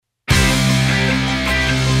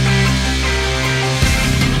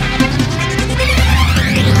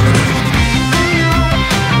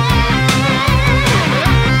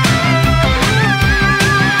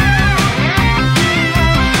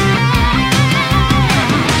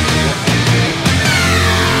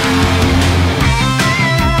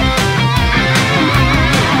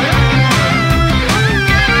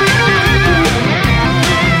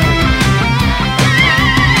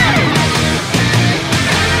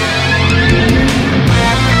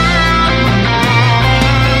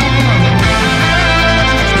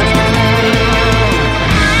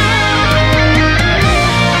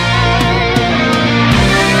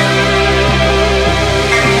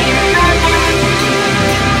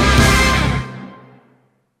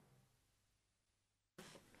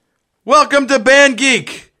Welcome to Band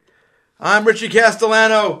Geek. I'm Richie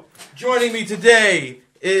Castellano. Joining me today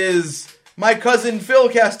is my cousin Phil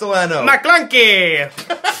Castellano. McClunky!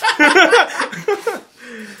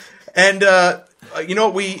 And, you know,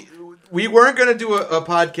 we weren't going to do a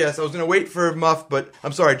podcast. I was going to wait for Muff, but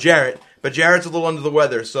I'm sorry, Jarrett. But Jarrett's a little under the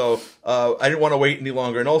weather, so I didn't want to wait any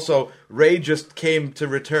longer. And also, Ray just came to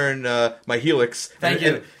return my Helix. Thank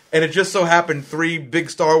you. And it just so happened 3 big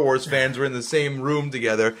Star Wars fans were in the same room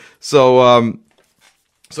together. So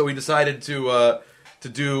we decided to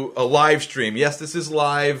do a live stream. Yes, this is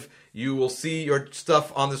live. You will see your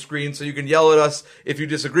stuff on the screen, so you can yell at us if you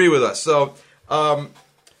disagree with us. So,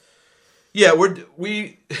 yeah,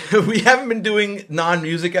 we haven't been doing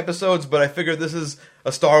non-music episodes, but I figured this is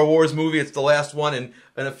a Star Wars movie. It's the last one, and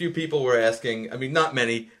a few people were asking. I mean, not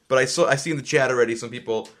many, but I see in the chat already some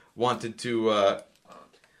people wanted to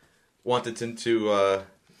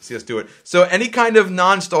see us do it. So any kind of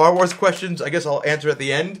non-Star Wars questions, I guess I'll answer at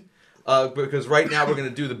the end, because right now we're going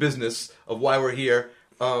to do the business of why we're here.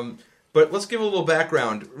 But let's give a little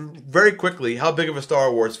background very quickly. How big of a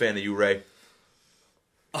Star Wars fan are you, Ray?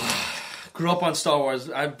 Grew up on Star Wars.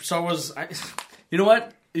 You know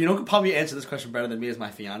what? You know who could probably answer this question better than me is my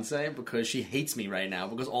fiance, because she hates me right now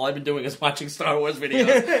because all I've been doing is watching Star Wars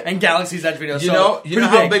videos and Galaxy's Edge videos. You know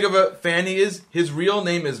how big of a fan he is? His real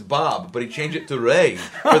name is Bob, but he changed it to Ray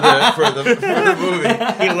for the movie.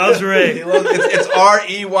 He loves Ray. It's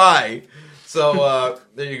R-E-Y. So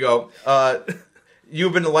there you go.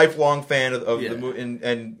 You've been a lifelong fan of the movie,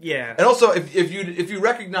 and also if you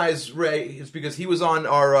recognize Ray, it's because he was on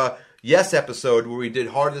our Yes episode where we did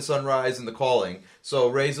Heart of the Sunrise and The Calling. So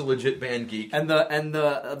Ray's a legit band geek. And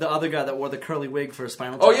the other guy that wore the curly wig for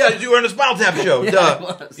Spinal Tap. Oh yeah, you were on the Spinal Tap show.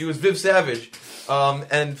 Yeah, He was Viv Savage.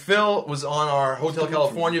 And Phil was on our Hotel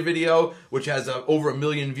California video, which has over 1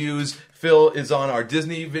 million views. Phil is on our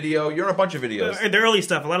Disney video. You're on a bunch of videos. The early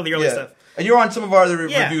stuff, a lot of the early stuff. And you're on some of our other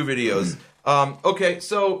review videos. Okay,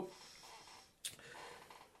 so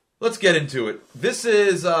let's get into it. This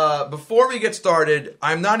is, before we get started,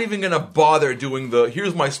 I'm not even going to bother doing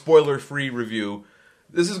here's my spoiler-free review.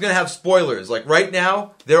 This is going to have spoilers. Like, right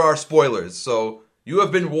now, there are spoilers. So, you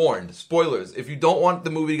have been warned. Spoilers. If you don't want the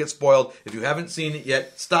movie to get spoiled, if you haven't seen it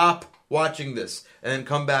yet, stop watching this. And then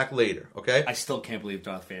come back later, okay? I still can't believe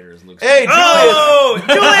Darth Vader is Luke's. Hey, Julius! Oh,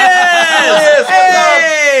 Julius!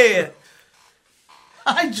 Hey!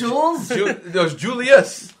 Hi, Jules! No, it's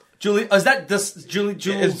Julius. Is that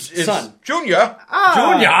Jules' son? Junior.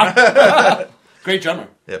 Junior! Great drummer.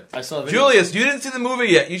 Yep. I saw the video. Julius, you didn't see the movie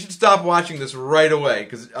yet. You should stop watching this right away,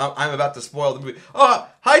 because I'm about to spoil the movie. Oh,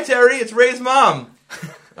 hi, Terry. It's Ray's mom.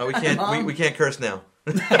 Oh, we can't. We can't curse now.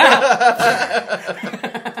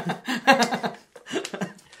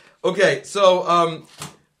 Okay, so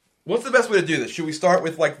what's the best way to do this? Should we start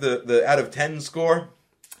with like the out of 10 score?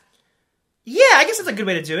 Yeah, I guess that's a good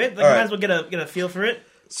way to do it. Like, All right. might as well get a feel for it.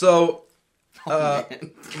 So,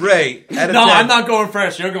 Ray, out of 10. I'm not going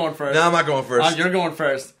first. You're going first. No, I'm not going first. You're going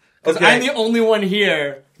first. Because Okay. I'm the only one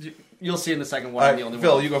here. You'll see in the second one. All I'm the only right,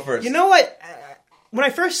 Phil, one. you go first. You know what? When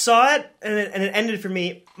I first saw it and it ended for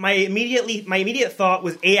me, my immediate thought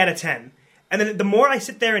was 8 out of 10. And then the more I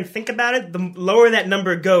sit there and think about it, the lower that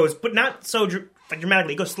number goes, but not so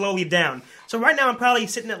dramatically. It goes slowly down. So right now I'm probably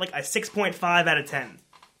sitting at like a 6.5 out of 10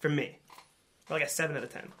 for me. Or like a 7 out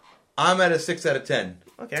of 10. I'm at a 6 out of 10.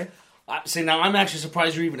 Okay. See, now I'm actually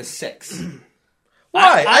surprised you're even a 6.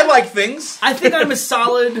 Why? I like things. I think I'm a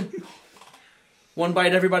solid... One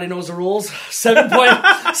bite, everybody knows the rules.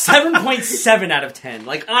 7.7 out of 10.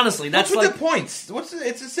 Like, honestly, that's What's like... with the points?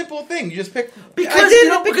 It's a simple thing. You just pick... Because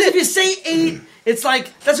if you say 8, it's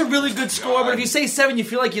like, that's a really good score, but if you say 7, you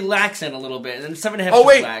feel like you lax in a little bit, and then 7.5 Oh,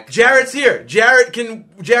 wait. whack. Jarrett's here. Jarrett,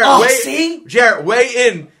 see? Jarrett, weigh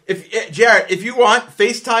in. Jarrett, if you want,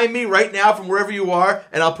 FaceTime me right now from wherever you are,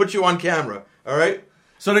 and I'll put you on camera. All right?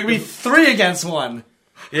 So there could be 3 against 1.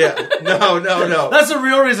 Yeah. No. That's the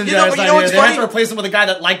real reason Jarrett's not here. what's They have funny? to replace him with a guy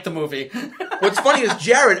that liked the movie. What's funny is,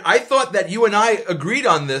 Jarrett, I thought that you and I agreed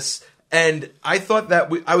on this, and I thought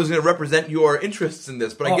that I was going to represent your interests in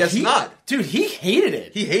this, but I guess not. Dude, he hated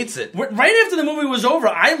it. He hates it. Right after the movie was over,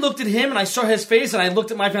 I looked at him and I saw his face and I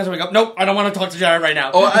looked at my fans and I go, nope, I don't want to talk to Jarrett right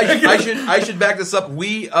now. Oh, I should back this up.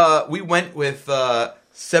 We went with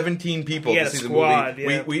 17 people to see the movie.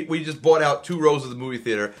 Yeah. We just bought out 2 rows of the movie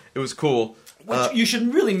theater. It was cool. You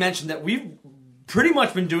should really mention that we've pretty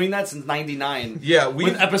much been doing that since '99. Yeah,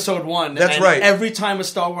 with episode 1. That's and right. Every time a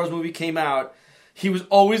Star Wars movie came out, he was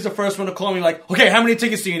always the first one to call me like, okay, how many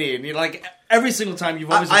tickets do you need? And you're like, every single time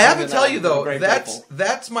you've always... I have to tell you, I'm though, very that's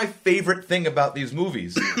grateful. my favorite thing about these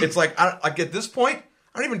movies. It's like, at this point,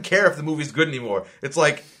 I don't even care if the movie's good anymore. It's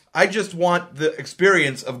like, I just want the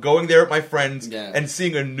experience of going there with my friends Yeah. and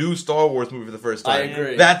seeing a new Star Wars movie for the first time. I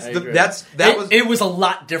agree. That It was a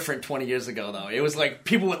lot different 20 years ago, though. It was like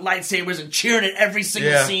people with lightsabers and cheering at every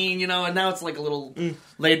single Yeah. scene, you know. And now it's like a little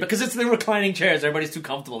laid because it's the reclining chairs. Everybody's too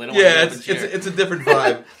comfortable. They don't. Yeah, want to get up and cheer. it's a different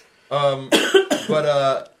vibe.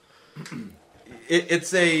 But it's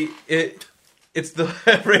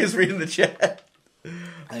the Ray's reading the chat.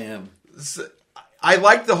 I am. I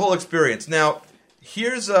like the whole experience. Now,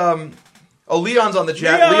 here's Leon's on the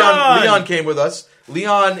chat. Leon! Leon came with us.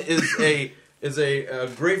 Leon is a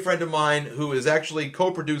great friend of mine who is actually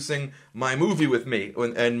co-producing my movie with me,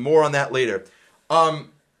 and more on that later.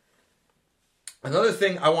 Another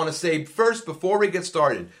thing I want to say first before we get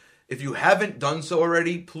started. If you haven't done so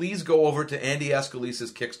already, please go over to Andy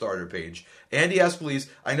Ascalise's Kickstarter page. Andy Ascalise,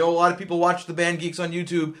 I know a lot of people watch The Band Geeks on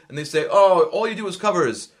YouTube, and they say, oh, all you do is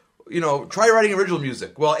covers. You know, try writing original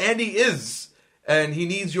music. Well, Andy is, and he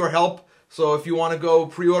needs your help. So if you want to go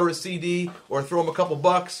pre-order a CD or throw him a couple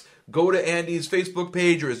bucks, go to Andy's Facebook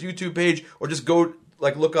page or his YouTube page, or just go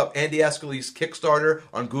look up Andy Ascalise Kickstarter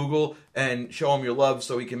on Google and show him your love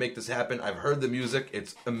so he can make this happen. I've heard the music.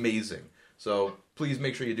 It's amazing. So please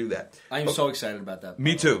make sure you do that. I am so excited about that.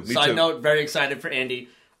 Me too. Side note, very excited for Andy.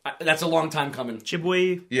 That's a long time coming.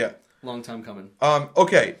 Chibwe. Yeah. Long time coming.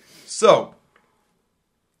 Okay, so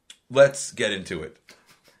let's get into it.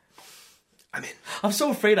 I'm so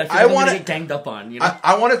afraid I feel like I'm going to get ganged up on. You know?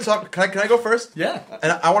 I want to talk. Can I go first? Yeah.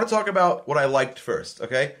 And I want to talk about what I liked first.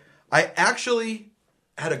 Okay. I actually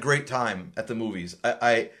had a great time at the movies.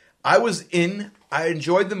 I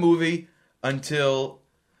enjoyed the movie until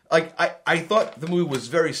I thought the movie was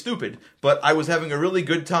very stupid, but I was having a really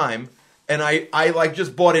good time. And I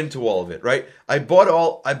just bought into all of it, right? I bought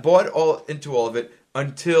all into all of it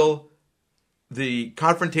until the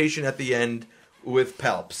confrontation at the end with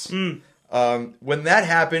Palps. When that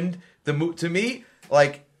happened, to me,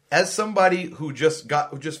 like as somebody who just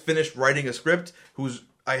finished writing a script,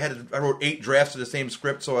 I wrote 8 drafts of the same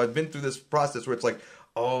script, so I've been through this process where it's like,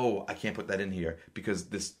 oh, I can't put that in here because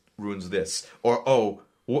this ruins this, or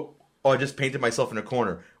I just painted myself in a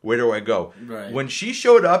corner. Where do I go? Right. When she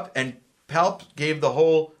showed up and Palp gave the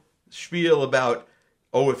whole spiel about,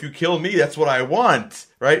 oh, if you kill me, that's what I want,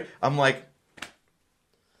 right? I'm like,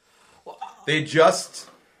 they just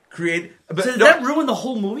create. But So did that ruin the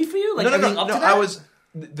whole movie for you? Like, no. everything up to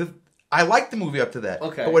that? I liked the movie up to that.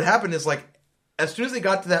 Okay. But what happened is like, as soon as they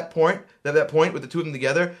got to that point with the two of them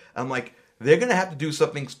together, I'm like, they're gonna have to do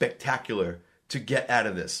something spectacular to get out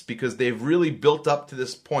of this because they've really built up to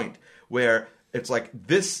this point where it's like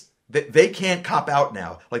this. They can't cop out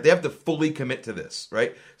now. Like, they have to fully commit to this,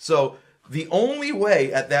 right? So, the only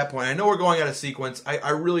way at that point, I know we're going out of sequence.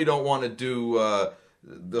 I really don't want to do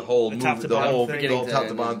the whole top to bottom thing.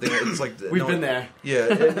 It's like We've been there.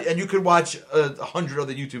 Yeah, and you could watch 100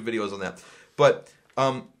 other YouTube videos on that. But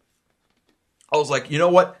I was like, you know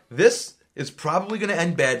what? This is probably going to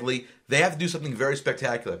end badly. They have to do something very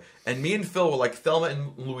spectacular. And me and Phil were like Thelma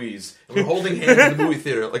and Louise. And we're holding hands in the movie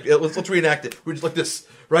theater. Like, let's reenact it. We're just like this,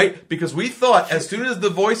 right? Because we thought as soon as the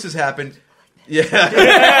voices happened, as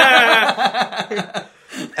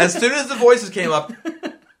soon as the voices came up,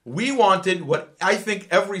 we wanted what I think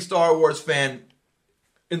every Star Wars fan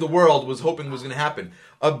in the world was hoping was going to happen.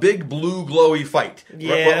 A big blue glowy fight.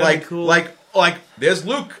 Yeah, like, cool. like there's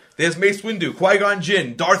Luke. There's Mace Windu, Qui-Gon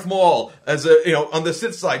Jinn, Darth Maul, on the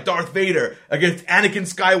Sith side, Darth Vader, against Anakin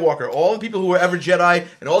Skywalker, all the people who were ever Jedi,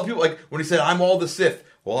 and all the people, like, when he said, I'm all the Sith,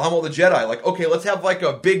 well, I'm all the Jedi, like, okay, let's have, like,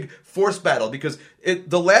 a big Force battle, because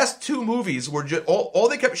the last 2 movies were just, all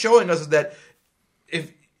they kept showing us is that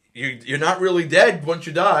if you're not really dead once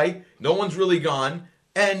you die, no one's really gone,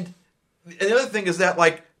 and the other thing is that,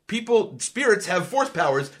 like, spirits have force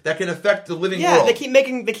powers that can affect the living world. Yeah, they keep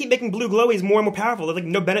making blue glowies more and more powerful. There's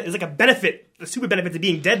like there's like a benefit, a super benefit to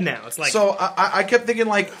being dead now. It's like, so I kept thinking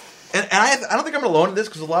like, and I don't think I'm alone in this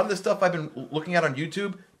because a lot of this stuff I've been looking at on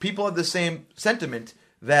YouTube, people have the same sentiment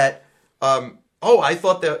that, I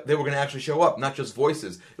thought that they were going to actually show up, not just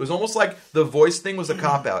voices. It was almost like the voice thing was a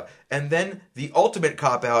cop out, and then the ultimate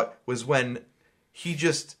cop out was when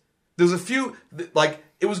there's a few like.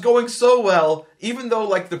 It was going so well, even though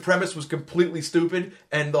like the premise was completely stupid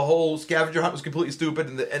and the whole scavenger hunt was completely stupid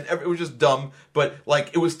and it was just dumb. But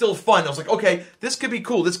like it was still fun. I was like, okay, this could be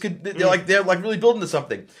cool. They're really building to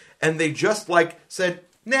something. And they just like said,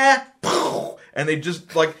 nah, and they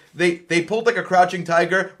just like they pulled like a crouching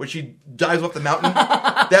tiger, which he dives off the mountain.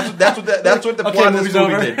 That's what the plot of this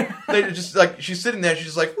movie did. They just like she's sitting there, she's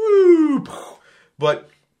just like woo.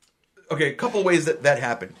 But okay, a couple ways that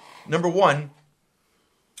happened. Number one.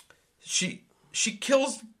 She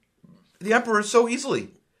kills the Emperor so easily.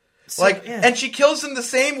 Like, yeah. and she kills him the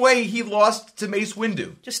same way he lost to Mace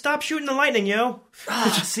Windu. Just stop shooting the lightning, yo.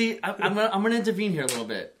 See, I'm gonna intervene here a little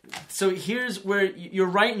bit. So here's where you're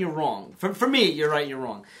right and you're wrong. For me, you're right and you're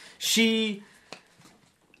wrong.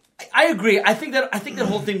 I agree. I think that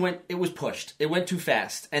whole thing was pushed. It went too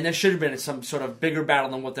fast, and there should have been some sort of bigger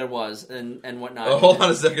battle than what there was, and whatnot. Oh, hold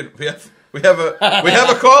on a second. We have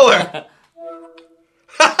a caller.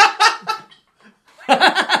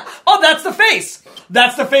 Oh, that's the face.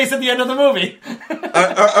 That's the face at the end of the movie.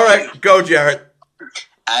 All right, go, Jarrett.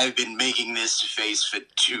 I've been making this face for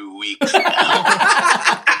 2 weeks now.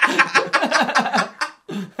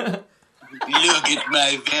 Look at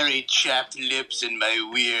my very chapped lips and my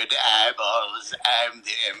weird eyeballs. I'm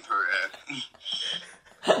the Emperor.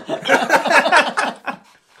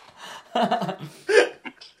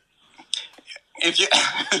 If you...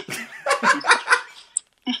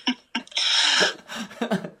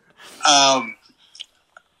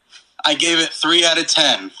 I gave it 3 out of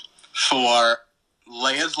 10 for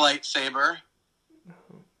Leia's lightsaber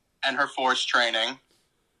and her Force training.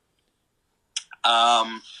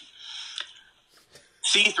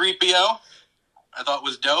 C-3PO, I thought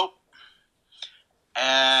was dope.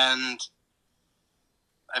 And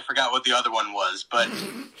I forgot what the other one was, but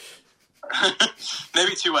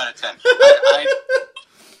maybe 2 out of 10.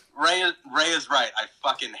 Ray is right. I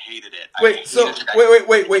fucking hated it.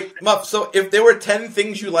 Wait, Muff. So if there were 10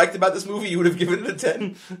 things you liked about this movie, you would have given it a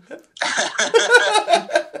 10?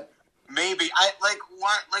 Maybe.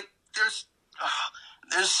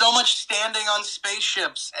 There's so much standing on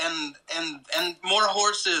spaceships and more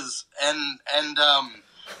horses and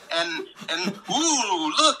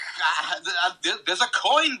ooh, look, there's a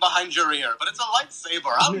coin behind your ear, but it's a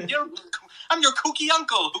lightsaber. I'm your kooky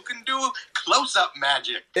uncle who can do close-up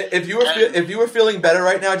magic. If you were feeling better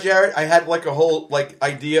right now, Jarrett, I had like a whole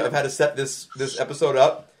idea of how to set this episode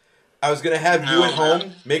up. I was gonna have you at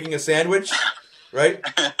home making a sandwich, right?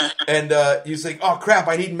 And you say, "Oh crap,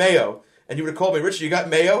 I need mayo," and you would have called me, "Richard, you got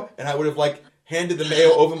mayo?" And I would have handed the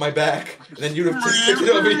mayo over my back, and then you'd have taken it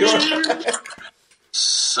over your back.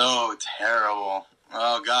 So terrible.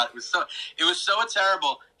 Oh god, it was so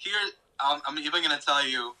terrible. Here, I'm even going to tell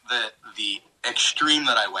you the extreme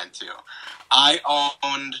that I went to. I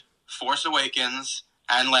owned Force Awakens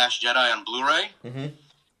and Last Jedi on Blu-ray, and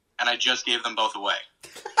I just gave them both away.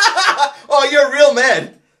 Oh, you're a real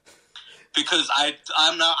man. Because I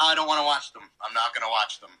don't want to watch them. I'm not going to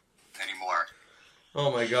watch them anymore.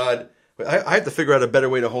 Oh my god, I have to figure out a better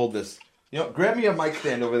way to hold this. Grab me a mic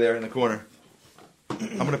stand over there in the corner.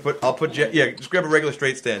 Just grab a regular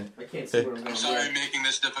straight stand. I can't see where I'm I'm sorry I'm making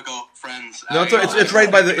this difficult, friends. No, it's right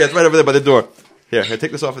it's right over there by the door. Here,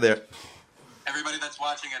 take this off of there. Everybody that's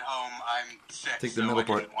watching at home, I'm sick, Take the so middle I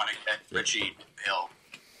part. didn't want to get Richie ill.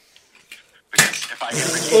 Because if I get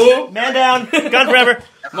Richie Oh, man down. Gone forever.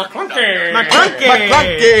 McClunky.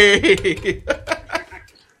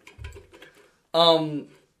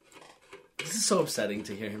 This is so upsetting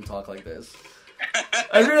to hear him talk like this.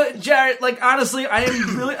 Jarrett, honestly, I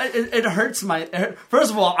am really. It hurts my.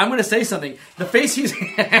 First of all, I'm going to say something. The face he's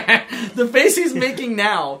making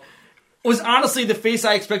now was honestly the face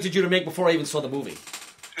I expected you to make before I even saw the movie.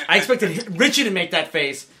 I expected Richie to make that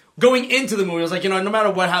face going into the movie. I was like, no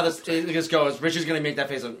matter how this goes, Richie's going to make that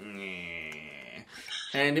face.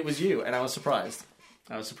 And it was you, and I was surprised.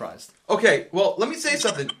 Okay, well, let me say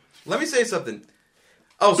something.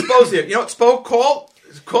 Oh, Spo's here. You know what, Spo? Call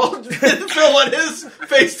Phil on his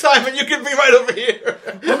FaceTime, and you can be right over here.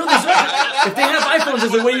 If they have iPhones,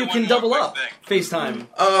 there's a way you can double up FaceTime.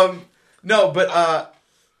 No, but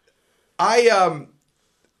I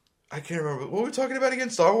can't remember what were we talking about again.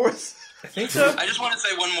 Star Wars. I think so. I just want to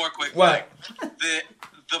say one more quick thing. What?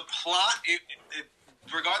 The plot,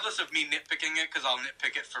 regardless of me nitpicking it, because I'll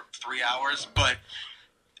nitpick it for 3 hours, but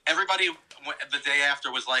everybody the day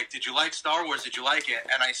after was like, "Did you like Star Wars? Did you like it?"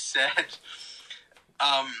 And I said,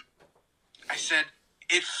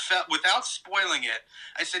 it felt, without spoiling it,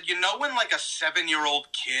 I said, when a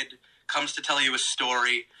 7-year-old kid comes to tell you a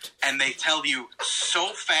story and they tell you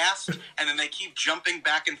so fast and then they keep jumping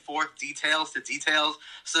back and forth details to details,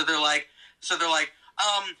 so there's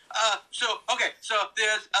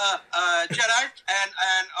Jedi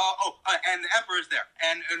and the Emperor's there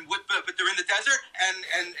but they're in the desert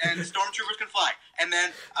and the stormtroopers can fly and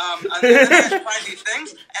then they have to find these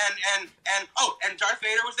things and Darth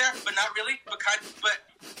Vader was there but not really but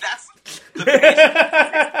that's the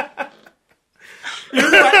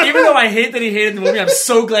Even though I hate that he hated the movie, I'm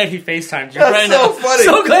so glad he FaceTimed you right so now. funny.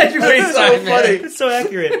 So glad you That's so FaceTimed funny. me. It's so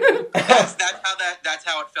accurate. That's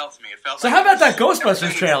how it felt to me. It felt. So like how about that it was-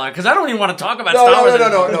 Ghostbusters trailer? Because I don't even want to talk about No, Star Wars.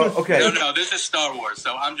 no. Okay. No, this is Star Wars,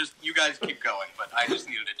 so I'm just. You guys keep going, but I just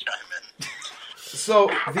needed to chime in. So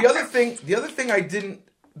the other thing I didn't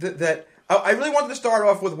that I really wanted to start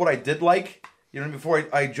off with what I did like, before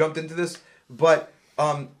I jumped into this. But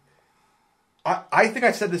I think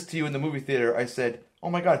I said this to you in the movie theater. I said, "Oh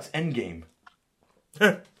my God, it's Endgame."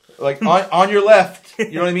 Like on your left,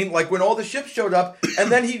 you know what I mean? Like when all the ships showed up,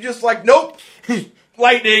 and then he just like, nope,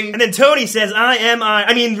 lightning. And then Tony says,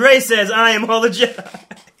 I mean, Ray says, I am all the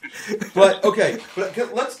Jedi. But okay,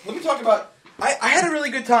 let me talk about. I had a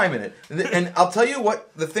really good time in it, and I'll tell you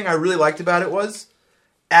what the thing I really liked about it was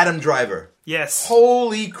Adam Driver. Yes.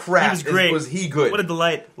 Holy crap! He was great. Was he good? What a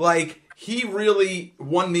delight. Like he really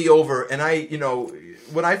won me over, and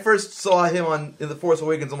when I first saw him in The Force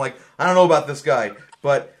Awakens, I'm like, I don't know about this guy,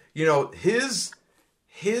 but his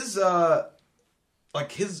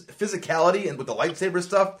physicality and with the lightsaber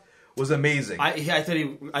stuff was amazing. I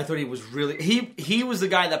thought he was really he was the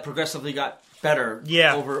guy that progressively got better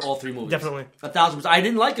over all three movies. Definitely. 1,000%. I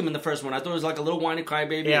didn't like him in the first one. I thought it was like a little whiny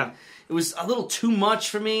crybaby. Yeah. It was a little too much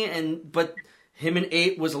for me, but him in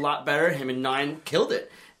 8 was a lot better. Him in 9 killed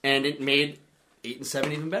it, and it made 8 and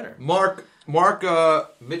 7 even better. Mark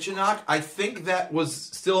Michalak, I think that was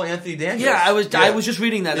still Anthony Daniels. Yeah, I was just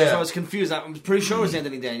reading that. That's Yeah. why I was confused. I'm pretty sure it was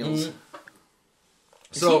Anthony Daniels.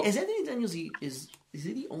 So is Anthony Daniels is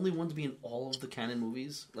he the only one to be in all of the canon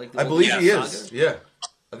movies? Like I believe he saga? is. Yeah,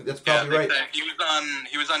 I think that's probably right.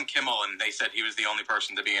 He was on Kimmel, and they said he was the only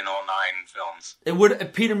person to be in all 9 films. It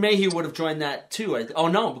would Peter Mayhew would have joined that too.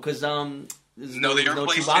 because there's No, they no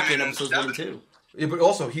replaced Chewbacca him in in episodes 1 and 7. 2. Yeah, but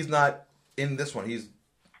also he's not in this one. He's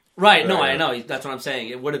Right? No, Right. I know. That's what I'm saying.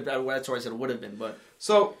 It would have. That's why I said it would have been. But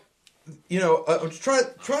so. I'm just trying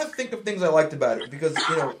to think of things I liked about it because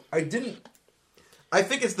I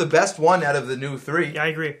think it's the best one out of the new 3. Yeah, I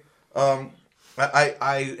agree.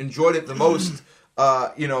 I enjoyed it the most.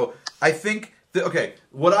 I think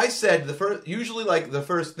what I said usually the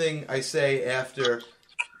first thing I say after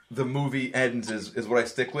the movie ends is what I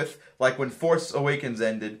stick with. Like when Force Awakens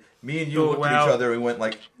ended, me and you looked at each other and went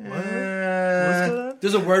like,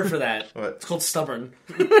 there's a word for that. What? It's called stubborn.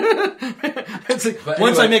 It's like, But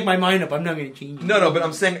once I anyway- make my mind up, I'm not going to change it. No, but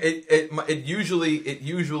I'm saying it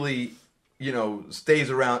usually stays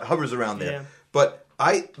around, hovers around there. Yeah. But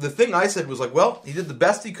the thing I said was like, well, he did the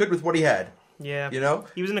best he could with what he had. Yeah.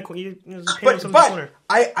 He was in he was a pain in the But corner.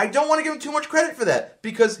 I don't want to give him too much credit for that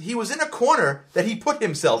because he was in a corner that he put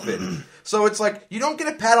himself in. So it's like you don't get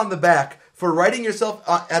a pat on the back for writing yourself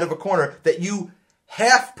out of a corner that you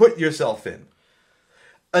half put yourself in.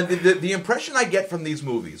 The impression I get from these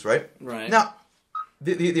movies, right? Right. Now,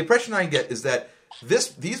 the impression I get is that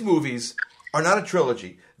these movies are not a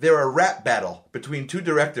trilogy. They're a rap battle between 2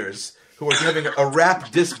 directors who are having a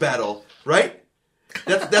rap diss battle, right?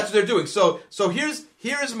 That's what they're doing. So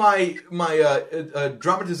here's my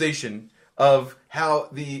dramatization of how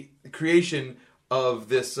the creation of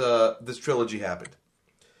this trilogy happened.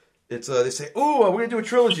 It's they say, "Ooh, we're gonna do a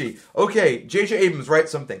trilogy." Okay, J.J. Abrams writes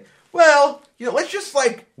something. Well, let's just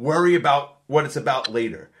worry about what it's about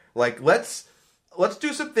later. Let's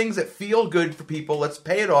do some things that feel good for people. Let's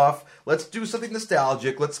pay it off. Let's do something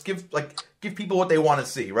nostalgic. Let's give people what they want to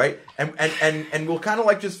see, right? And we'll kind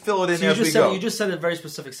of just fill it in as we go. You just said a very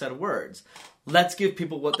specific set of words. Let's give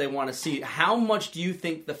people what they want to see. How much do you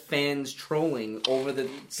think the fans trolling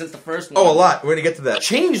since the first one? Oh, a lot. We're gonna get to that.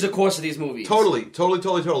 Changed the course of these movies. Totally.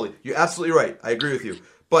 You're absolutely right. I agree with you.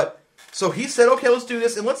 But so he said, okay, let's do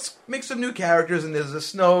this, and let's make some new characters. And there's a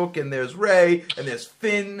Snoke, and there's Rey, and there's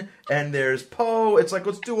Finn, and there's Poe. It's like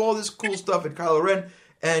let's do all this cool stuff, and Kylo Ren.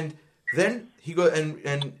 And then he goes,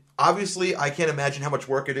 and obviously, I can't imagine how much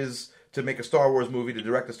work it is to make a Star Wars movie, to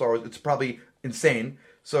direct a Star Wars. It's probably insane.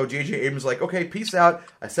 So J.J. Abrams is like, okay, peace out.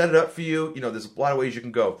 I set it up for you. There's a lot of ways you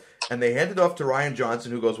can go. And they hand it off to Rian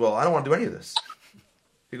Johnson, who goes, well, I don't want to do any of this.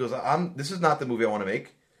 He goes, this is not the movie I want to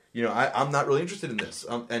make. I'm not really interested in this.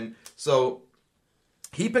 And so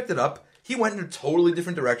he picked it up. He went in a totally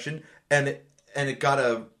different direction, and it got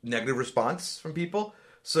a negative response from people.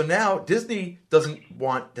 So now Disney doesn't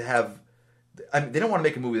want to have. They don't want to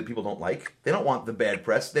make a movie that people don't like. They don't want the bad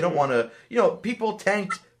press. They don't want to. People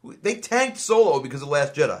tanked. They tanked Solo because of The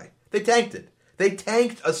Last Jedi. They tanked it. They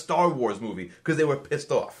tanked a Star Wars movie because they were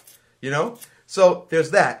pissed off. So there's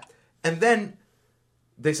that, and then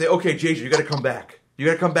they say, okay, JJ, you got to come back. You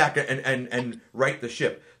got to come back and right the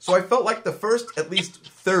ship. So I felt like the first, at least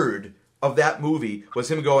third of that movie was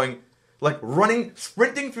him going,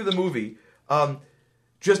 sprinting through the movie.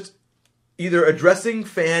 just either addressing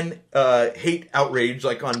fan hate outrage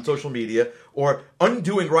like on social media or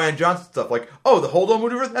undoing Rian Johnson stuff like, oh, the Hold On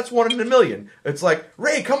maneuver, that's 1 in a million. It's like,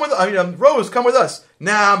 Ray, come with Rose, come with us.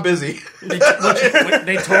 Nah, I'm busy.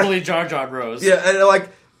 They totally Jar Jar Rose. Yeah, and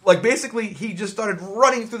like basically he just started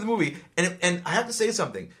running through the movie. And I have to say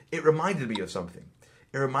something. It reminded me of something.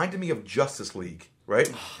 It reminded me of Justice League,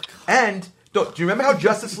 right? And do you remember how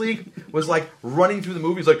Justice League was like running through the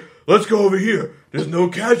movie? It's like, let's go over here. There's no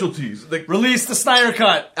casualties. Like, Release the Snyder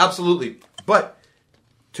Cut. absolutely. But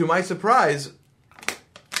to my surprise,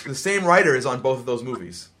 the same writer is on both of those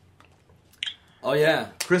movies. Oh, yeah.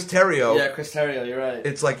 Chris Terrio. Yeah, Chris Terrio, you're right.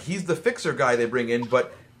 It's like he's the fixer guy they bring in,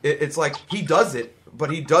 but it's like he does it,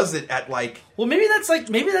 but he does it at like... Well, maybe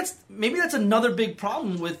that's another big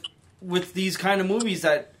problem with these kind of movies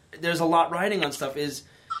that there's a lot riding on stuff is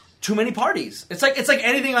too many parties. It's like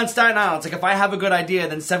anything on Staten Island. It's like if I have a good idea,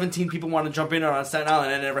 then 17 people want to jump in on Staten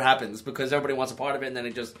Island, and it never happens because everybody wants a part of it, and then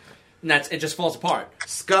it just falls apart.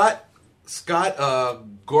 Scott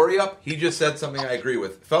Goriup, he just said something I agree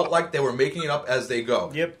with. Felt like they were making it up as they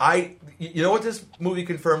go. Yep. You know what this movie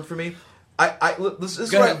confirmed for me? This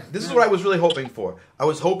is Go what I was really hoping for. I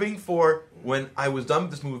was hoping for when I was done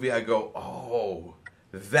with this movie, I go, oh,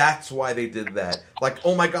 that's why they did that. Like,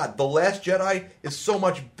 oh my God, The Last Jedi is so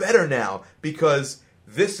much better now because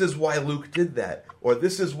this is why Luke did that, or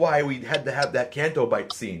this is why we had to have that Canto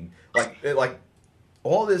Bite scene. Like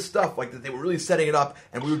all this stuff, like that they were really setting it up,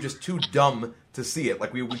 and we were just too dumb to see it.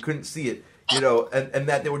 Like we couldn't see it, and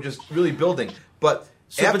that they were just really building. But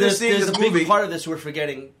after seeing there's this a movie, big part of this we're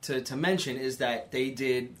forgetting to mention is that they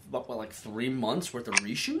did like 3 months worth of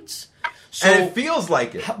reshoots. So, and it feels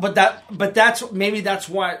like it. But that's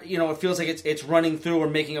why it feels like it's running through or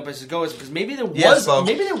making up as it goes because maybe there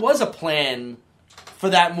was a plan for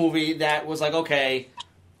that movie that was like, okay,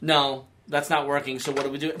 no, that's not working. So what do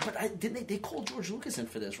we do? But didn't they called George Lucas in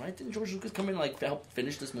for this, right? Didn't George Lucas come in and help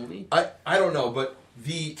finish this movie? I don't know, but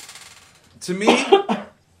to me,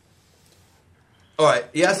 all right,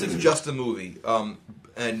 yes, it's just a movie,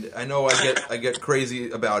 and I know I get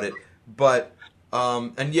crazy about it, but.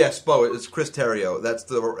 And yes, Bo, it's Chris Terrio. That's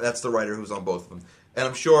the writer who's on both of them, and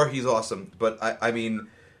I'm sure he's awesome. But I mean,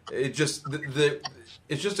 it just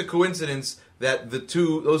it's just a coincidence that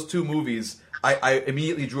those two movies. I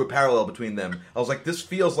immediately drew a parallel between them. I was like, this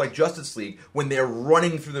feels like Justice League when they're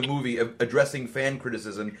running through the movie, addressing fan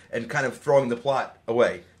criticism and kind of throwing the plot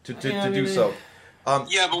away to do so.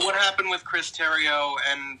 Yeah, but what happened with Chris Terrio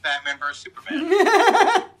and Batman vs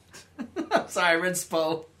Superman? I'm sorry,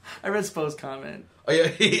 I read Spo's comment. Oh,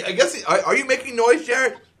 yeah, I guess. Are you making noise,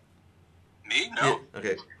 Jared? Me? No. Yeah,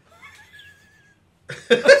 okay.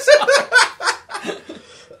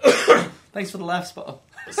 Thanks for the laugh, Spo.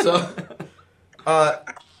 So,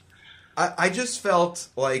 I just felt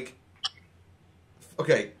like,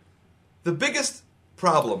 okay, the biggest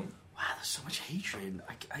problem. Wow, there's so much hatred.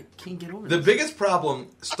 I can't get over The this. biggest problem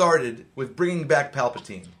started with bringing back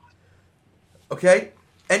Palpatine. Okay?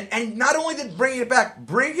 And not only did bring him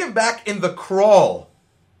back in the crawl.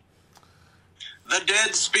 The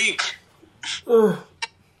dead speak.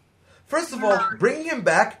 First of all, bringing him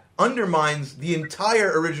back undermines the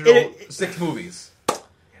entire original 6 movies.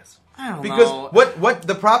 I don't Because know. what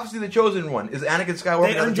the prophecy of the chosen one is Anakin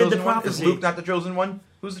Skywalker They not the undid the chosen one? Is prophecy. Luke not the chosen one?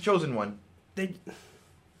 Who's the chosen one? It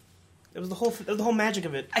was the whole magic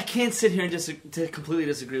of it. I can't sit here and to completely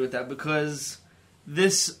disagree with that because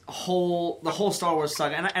the whole Star Wars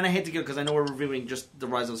saga, and I hate to get because I know we're reviewing just the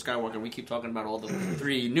Rise of Skywalker. We keep talking about all the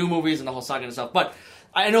 3 new movies and the whole saga and stuff, but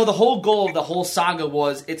I know the whole goal of the whole saga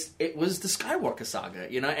was it was the Skywalker saga,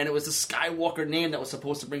 and it was the Skywalker name that was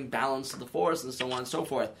supposed to bring balance to the Force and so on and so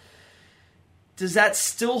forth. Does that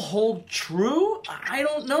still hold true? I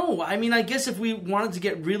don't know. I mean, I guess if we wanted to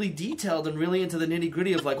get really detailed and really into the nitty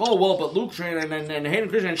gritty of like, oh well, but Luke and Hayden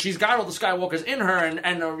Christensen, she's got all the Skywalkers in her, and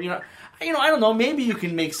I don't know. Maybe you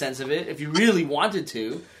can make sense of it if you really wanted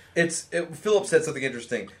to. Philip said something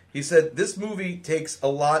interesting. He said this movie takes a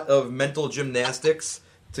lot of mental gymnastics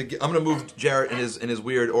to get. I'm going to move Jarrett in his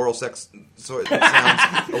weird oral sex sounds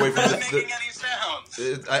away from Not making any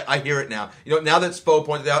sounds. I hear it now. Now that Spo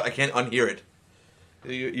pointed out, I can't unhear it.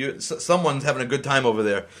 Someone's having a good time over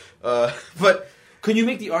there. But could you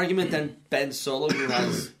make the argument then Ben Solo, who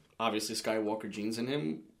has obviously Skywalker genes in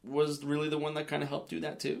him, was really the one that kind of helped do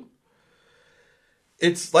that too?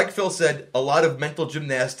 It's like Phil said, a lot of mental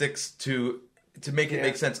gymnastics to make it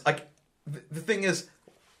make sense. Like the thing is,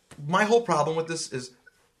 my whole problem with this is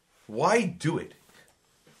why do it?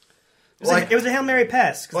 It was a Hail Mary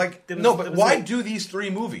pass. But why do these 3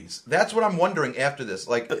 movies? That's what I'm wondering after this.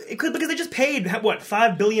 Like, because they just paid what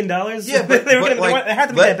 $5 billion. Yeah, but they have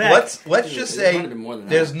to get that back. Let's just say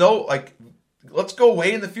there's no like. Let's go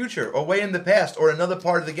way in the future or way in the past or another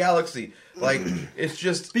part of the galaxy. Like, it's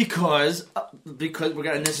just because we're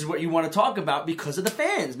gonna. And this is what you want to talk about because of the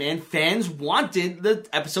fans, man. Fans wanted the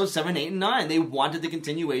episode 7, 8, and 9. They wanted the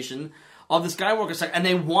continuation of the Skywalker saga, and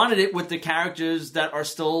they wanted it with the characters that are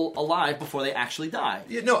still alive before they actually die.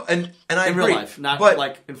 Yeah, no, and I in agree, real life, not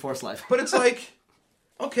like in Force life. But it's like,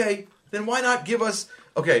 okay, then why not give us?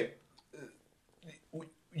 Okay,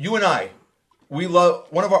 you and I, we love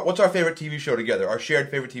what's our favorite TV show together? Our shared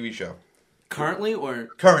favorite TV show. Currently.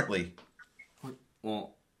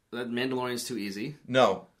 Well, that Mandalorian's too easy.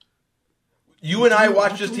 No. You and I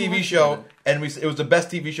watched this TV show, and it was the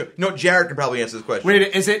best TV show. No, Jared can probably answer this question.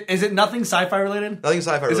 Wait, is it nothing sci-fi related? Nothing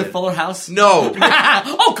sci-fi related. Is it Fuller House? No.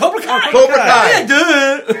 Oh, Cobra Kai! Cobra Kai! Yeah,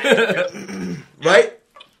 duh. Right?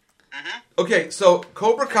 Okay, so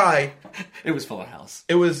Cobra Kai... It was Fuller House.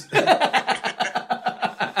 It was... No,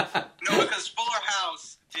 because Fuller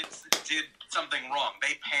House did something wrong.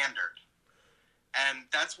 They pandered. And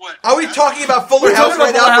that's what... Are we talking about Fuller House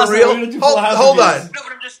right now for real? Hold on. No,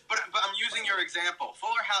 but I'm using your example.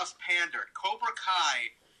 Fuller House pandered. Cobra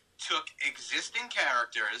Kai took existing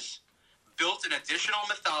characters, built an additional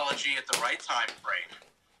mythology at the right time frame.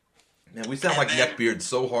 Man, we sound like neckbeards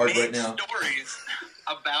so hard right now. Stories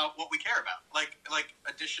about what we care about, like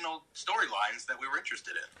additional storylines that we were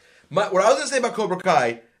interested in. What I was going to say about Cobra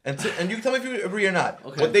Kai, and you can tell me if you agree or not.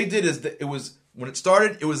 Okay. What they did is that it was when it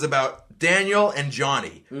started, it was about Daniel and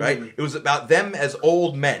Johnny, right? It was about them as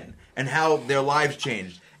old men and how their lives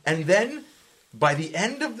changed. And then by the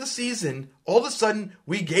end of the season, all of a sudden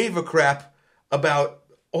we gave a crap about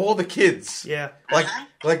all the kids. Yeah.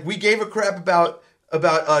 Like we gave a crap about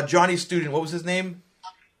Johnny's student. What was his name?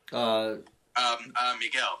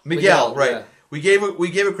 Miguel, right? Yeah. We gave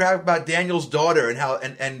a crap about Daniel's daughter and how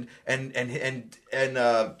and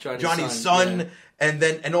Johnny's son. Yeah.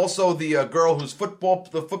 And also the girl who's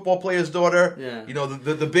the football player's daughter. Yeah. You know,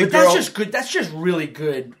 the big But girl. that's just good. That's just really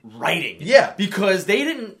good writing. Yeah. Because they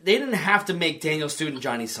didn't have to make Daniel Student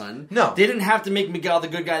Johnny's son. No. They didn't have to make Miguel the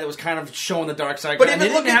good guy that was kind of showing the dark side. But and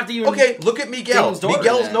even look at Miguel. Daniel's daughter,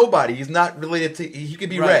 Miguel's yeah. nobody. He's not related to. He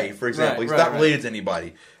could be Right. Ray, for example. Right, He's not right. related to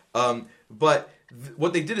anybody. But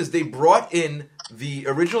what they did is they brought in the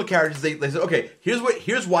original characters. They said, okay,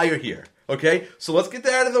 here's why you're here. Okay, so let's get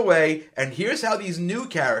that out of the way, and here's how these new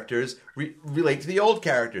characters relate to the old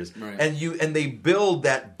characters, Right. and they build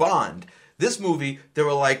that bond. This movie, they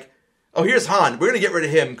were like, oh, here's Han. We're gonna get rid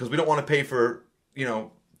of him because we don't want to pay for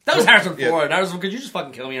That was Harrison Yeah. Ford. Could you just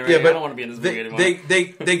fucking kill me already? Yeah, but I don't want to be in this movie anymore.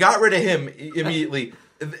 They got rid of him immediately.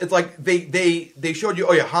 It's like they showed you,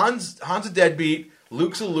 oh yeah, Han's a deadbeat,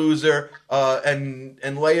 Luke's a loser, and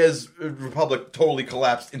Leia's Republic totally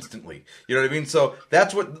collapsed instantly. You know what I mean? So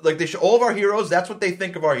that's what they show all of our heroes. That's what they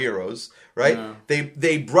think of our heroes, right? Yeah.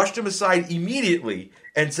 They brushed them aside immediately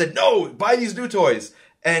and said, no, buy these new toys,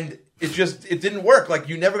 and it didn't work. Like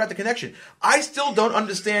you never got the connection. I still don't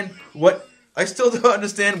understand what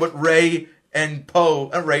Rey and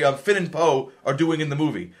Poe, Finn and Poe are doing in the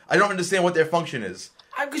movie. I don't understand what their function is.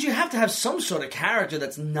 Because you have to have some sort of character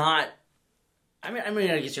that's not. I mean,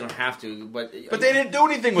 I guess you don't have to, but they didn't do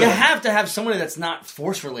anything with it. You have to have somebody that's not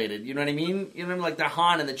Force related. You know what I mean? You know, like the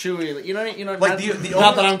Han and the Chewie. You know, like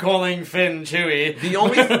not that I'm calling Finn Chewie. The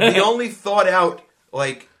only thought out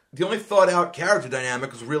character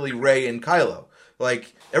dynamic was really Rey and Kylo.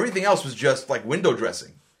 Like everything else was just like window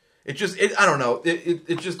dressing. I don't know.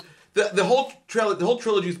 It just the whole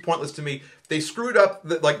trilogy is pointless to me. They screwed up.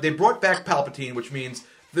 They brought back Palpatine, which means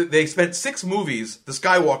they spent 6 movies, the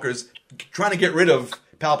Skywalkers, trying to get rid of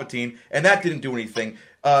Palpatine, and that didn't do anything.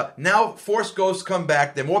 Now Force ghosts come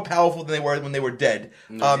back. They're more powerful than they were when they were dead.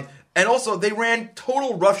 Mm-hmm. And also, they ran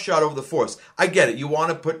total roughshod over the Force. I get it. You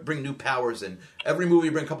want to bring new powers in. Every movie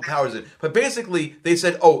you bring a couple powers in. But basically, they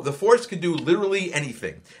said, oh, the Force can do literally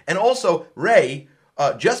anything. And also, Rey,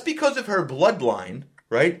 just because of her bloodline,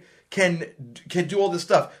 right, can do all this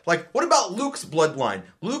stuff. Like, what about Luke's bloodline?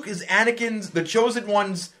 Luke is Anakin's, the Chosen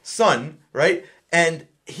One's son, right? And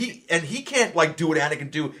he can't do what Anakin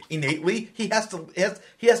do innately. He has to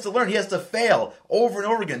learn. He has to fail over and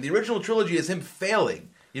over again. The original trilogy is him failing,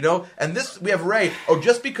 And this we have Rey. Oh,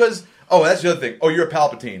 just because. Oh, that's the other thing. Oh, you're a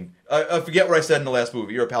Palpatine. I forget what I said in the last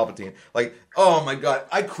movie. You're a Palpatine. Like, oh my god,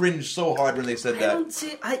 I cringed so hard when they said that. I don't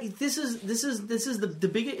see. This is the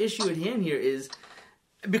bigger issue at hand here is.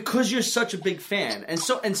 Because you're such a big fan, and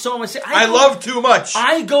so I'm gonna say I love too much.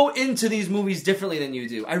 I go into these movies differently than you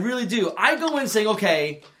do. I really do. I go in saying,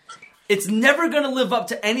 okay, it's never going to live up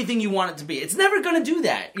to anything you want it to be. It's never going to do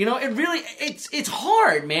that. You know, it's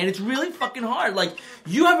hard, man. It's really fucking hard. Like,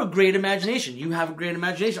 you have a great imagination. You have a great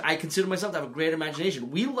imagination. I consider myself to have a great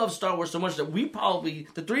imagination. We love Star Wars so much that we probably,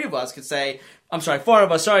 the three of us, could say, I'm sorry, four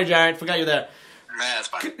of us, sorry, Jared, forgot you're there. Nah, that's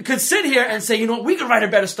fine. Could sit here and say, you know what, we could write a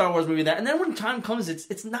better Star Wars movie than that. And then when time comes,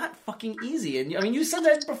 it's not fucking easy. And I mean, you said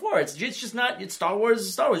that before. It's just not, it's Star Wars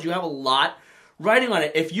is Star Wars. You have a lot writing on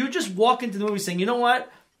it. If you just walk into the movie saying, you know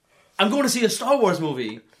what, I'm going to see a Star Wars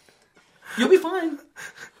movie, you'll be fine.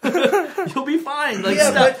 You'll be fine. Like,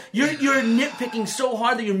 Yeah, you're nitpicking so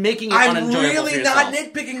hard that you're making it unenjoyable I'm for really yourself. not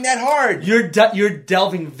nitpicking that hard. You're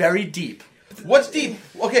delving very deep. What's deep?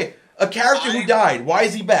 Okay, a character who died. Why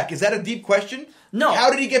is he back? Is that a deep question? No. How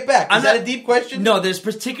did he get back? Is that a deep question? No, there's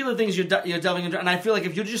particular things you're delving into, and I feel like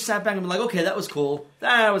if you just sat back and be like, okay, that was cool,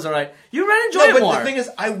 that was all right, you might enjoy it but more. the thing is,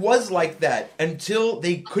 I was like that until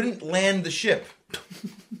they couldn't land the ship.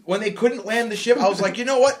 When they couldn't land the ship, I was like, you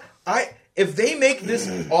know what? If they make this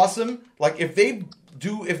awesome, like if they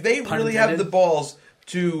really have the balls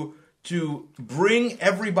to bring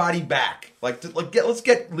everybody back, let's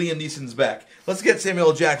get Liam Neeson's back, let's get Samuel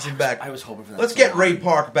L. Jackson back. I was hoping for that. Let's get Ray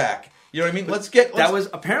Park back. You know what I mean? That was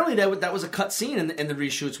apparently that was a cut scene in the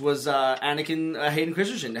reshoots. Was Anakin Hayden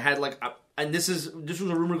Christensen had and this was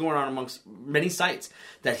a rumor going on amongst many sites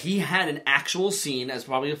that he had an actual scene as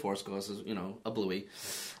probably a Force Ghost, as you know, a Bluey,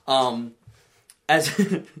 as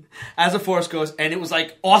a Force Ghost, and it was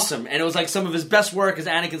like awesome, and it was like some of his best work as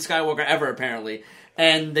Anakin Skywalker ever apparently,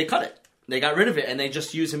 and they cut it, they got rid of it, and they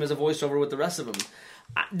just used him as a voiceover with the rest of them.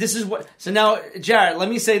 This is what. So now, Jared, let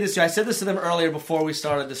me say this to you. I said this to them earlier before we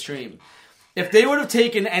started the stream. If they would have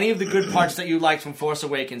taken any of the good parts that you liked from Force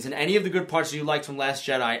Awakens and any of the good parts that you liked from Last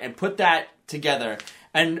Jedi and put that together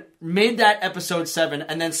and made that Episode 7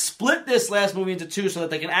 and then split this last movie into two so that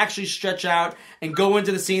they can actually stretch out and go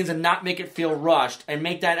into the scenes and not make it feel rushed and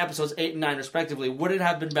make that Episodes 8 and 9 respectively, would it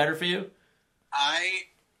have been better for you? I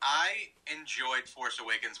enjoyed Force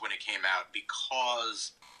Awakens when it came out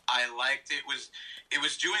because I liked it. It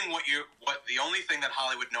was doing what the only thing that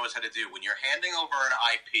Hollywood knows how to do. When you're handing over an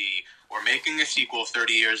IP or making a sequel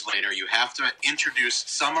 30 years later, you have to introduce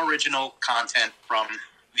some original content from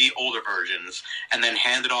the older versions and then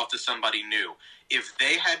hand it off to somebody new. If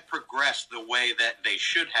they had progressed the way that they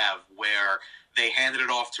should have, where they handed it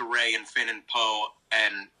off to Rey and Finn and Poe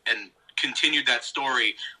and continued that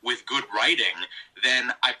story with good writing,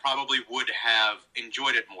 then I probably would have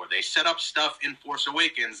enjoyed it more. They set up stuff in Force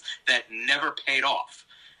Awakens that never paid off.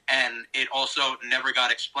 And it also never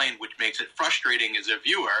got explained, which makes it frustrating as a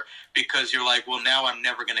viewer because you're like, well, now I'm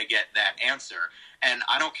never going to get that answer. And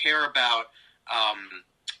I don't care about,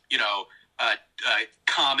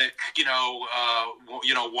 comic,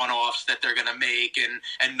 one-offs that they're going to make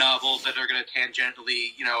and novels that are going to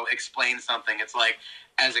tangentially, explain something. It's like,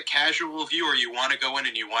 as a casual viewer, you want to go in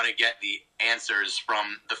and you want to get the answers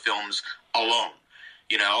from the films alone.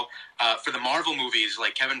 For the Marvel movies,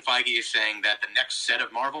 like Kevin Feige is saying that the next set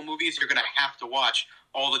of Marvel movies, you're going to have to watch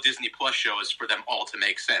all the Disney Plus shows for them all to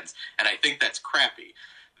make sense. And I think that's crappy.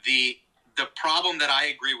 The problem that I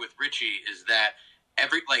agree with Richie is that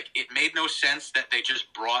it made no sense that they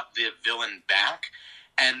just brought the villain back.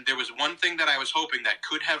 And there was one thing that I was hoping that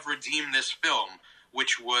could have redeemed this film,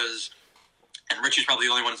 which was, and Richie's probably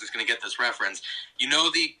the only one that's going to get this reference. You know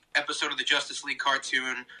the episode of the Justice League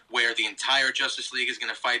cartoon where the entire Justice League is going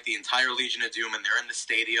to fight the entire Legion of Doom and they're in the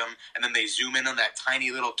stadium and then they zoom in on that tiny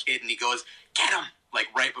little kid and he goes, "Get him!" like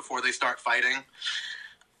right before they start fighting?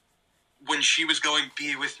 When she was going,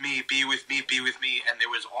 "Be with me, be with me, be with me," and there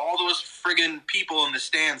was all those friggin' people in the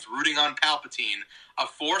stands rooting on Palpatine, a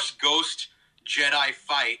Force Ghost Jedi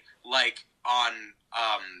fight like on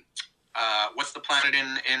what's the planet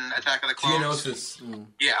in Attack of the Clones? Geonosis.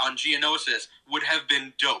 Yeah, on Geonosis would have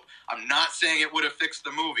been dope. I'm not saying it would have fixed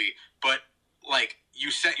the movie, but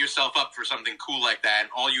you set yourself up for something cool like that, and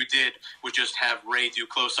all you did was just have Rey do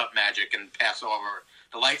close-up magic and pass over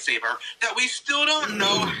the lightsaber that we still don't know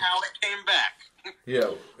how it came back.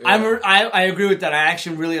 Yeah. I agree with that. I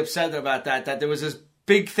actually am really upset about that. That there was this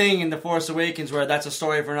big thing in The Force Awakens where that's a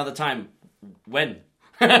story for another time. When?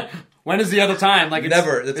 When is the other time? Like it's,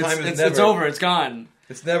 never. The time is never. It's over. It's gone.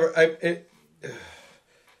 It's never.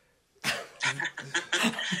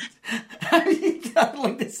 How do you done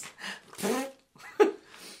like this?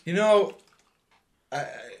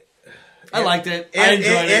 I liked it. I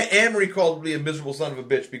enjoyed it. Anne-Marie called me a miserable son of a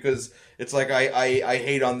bitch because it's like I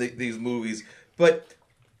hate on these movies. But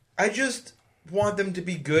I just want them to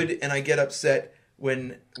be good, and I get upset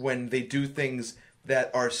when they do things that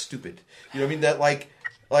are stupid. You know what I mean? That like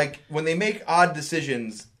when they make odd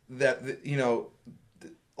decisions that,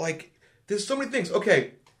 there's so many things.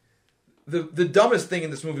 Okay, the dumbest thing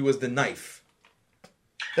in this movie was the knife.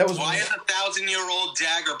 That was Why is a 1,000-year-old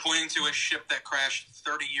dagger pointing to a ship that crashed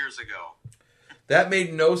 30 years ago? that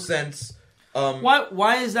made no sense.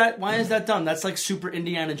 Why is that dumb? That's like super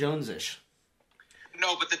Indiana Jones-ish.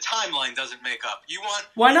 No, but the timeline doesn't make up. You want...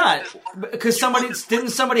 Why not? Because didn't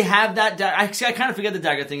somebody have that? I kind of forget the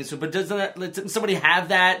dagger thing, but didn't somebody have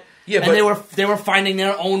that? Yeah, and but they were finding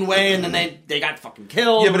their own way, and then they got fucking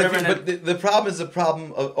killed. yeah, or whatever, but the problem is the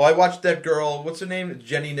problem. I watched that girl. What's her name?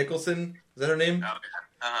 Jenny Nicholson. Is that her name?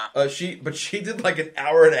 Uh-huh. She did like an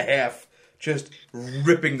hour and a half just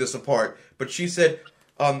ripping this apart. But she said,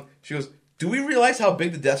 she goes, "Do we realize how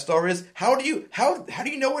big the Death Star is? How do you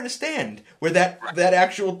know where to stand? Where that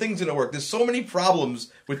actual thing's gonna work? There's so many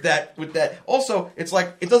problems with that. Also, it's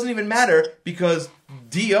like it doesn't even matter because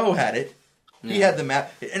Dio had it. He had the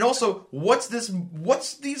map. And also, what's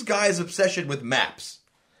these guys' obsession with maps?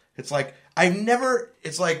 It's like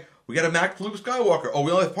it's like, we got a map for Luke Skywalker. Oh,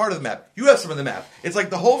 we only have part of the map. You have some of the map. It's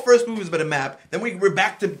like the whole first movie is about a map. Then we're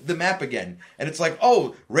back to the map again. And it's like,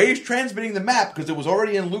 oh, Rey's transmitting the map because it was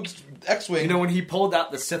already in Luke's X-Wing. You know, when he pulled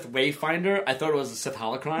out the Sith Wayfinder, I thought it was a Sith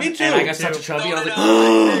holocron. Me too. And I got such a chubby.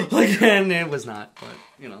 I was like, and it was not. But,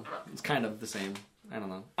 you know, it's kind of the same. I don't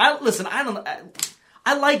know.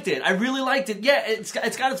 I liked it. I really liked it. Yeah, it's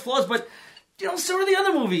got its flaws, but, you know, so are the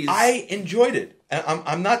other movies. I enjoyed it.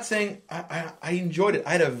 I'm not saying I enjoyed it.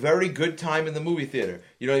 I had a very good time in the movie theater.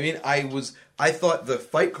 You know what I mean? I thought the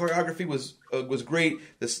fight choreography was great.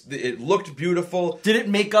 It looked beautiful. Did it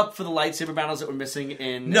make up for the lightsaber battles that were missing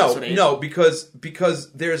in episode 8? No,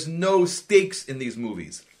 because there's no stakes in these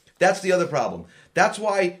movies. That's the other problem. That's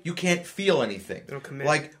why you can't feel anything. They don't commit.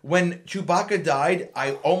 Like when Chewbacca died,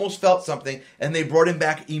 I almost felt something, and they brought him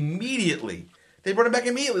back immediately.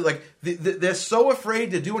 Like they're so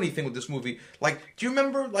afraid to do anything with this movie. Like, do you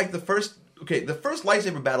remember like the first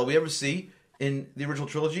lightsaber battle we ever see in the original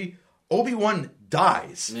trilogy? Obi-Wan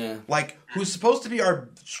dies. Yeah. Like, who's supposed to be our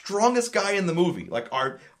strongest guy in the movie, like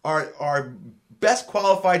our best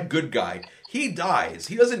qualified good guy. He dies.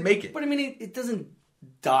 He doesn't make it. But I mean, it doesn't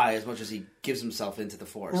die as much as he gives himself into the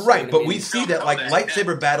Force. Right, You know but what I we mean? see that like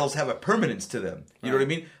lightsaber battles have a permanence to them. You know what I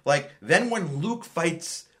mean? Like then when Luke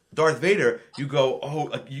fights Darth Vader, you go,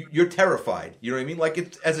 oh, you're terrified. You know what I mean?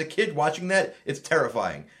 Like as a kid watching that, it's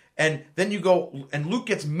terrifying. And then you go, and Luke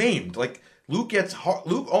gets maimed. Like Luke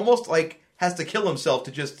almost like has to kill himself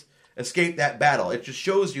to just escape that battle. It just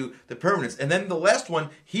shows you the permanence. And then the last one,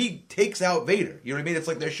 he takes out Vader. You know what I mean? It's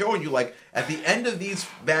like they're showing you like at the end of these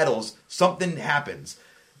battles, something happens.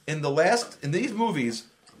 In these movies,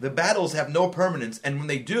 the battles have no permanence, and when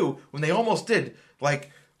they almost did,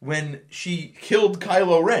 like when she killed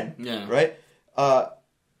Kylo Ren, right?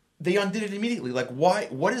 They undid it immediately. Like, why?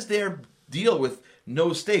 What is their deal with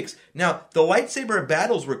no stakes? Now, the lightsaber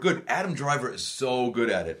battles were good. Adam Driver is so good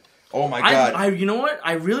at it. Oh my god! You know what?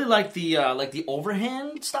 I really like the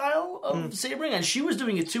overhand style of sabering, and she was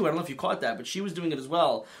doing it too. I don't know if you caught that, but she was doing it as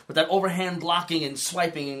well with that overhand blocking and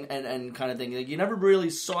swiping and kind of thing. Like, you never really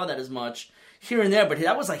saw that as much here and there, but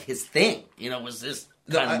that was like his thing. You know, was this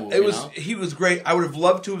kind of movie? He was great. I would have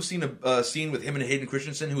loved to have seen a scene with him and Hayden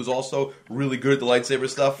Christensen, who was also really good at the lightsaber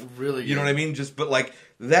stuff. Really, you know what I mean? But like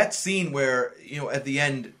that scene where at the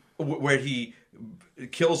end where he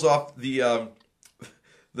kills off the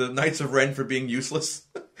Knights of Ren for being useless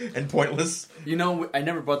and pointless. You know, I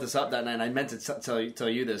never brought this up that night, and I meant to tell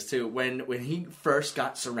you this, too. When he first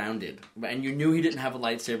got surrounded, and you knew he didn't have a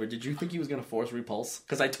lightsaber, did you think he was going to force repulse?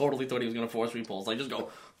 Because I totally thought he was going to force repulse. Like, just go,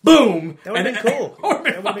 boom! That would have been cool. That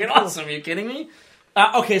would have been fucking awesome. Are you kidding me?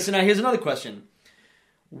 Okay, so now here's another question.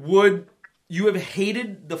 Would you have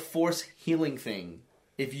hated the force healing thing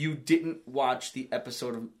if you didn't watch the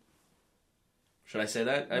episode of... Should I say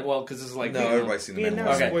that? Well, because this is like... No, everybody's seen the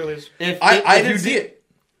Mandalorian. Okay. Spoilers. I didn't see it.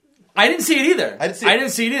 I didn't see it either. I didn't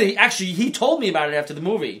see it either. Actually, he told me about it after the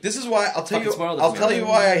movie. This is why I'll tell you Fucking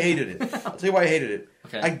why I hated it. I'll tell you why I hated it.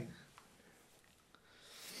 Okay.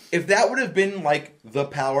 If that would have been like the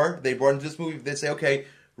power they brought into this movie, they'd say, okay,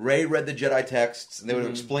 Rey read the Jedi texts, and they would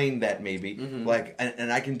have explained that maybe, like,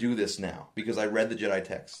 and I can do this now because I read the Jedi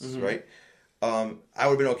texts, right? I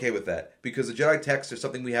would have been okay with that because the Jedi texts are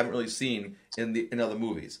something we haven't really seen in other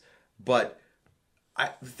movies. But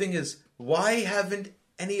the thing is, why haven't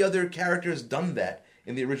any other characters done that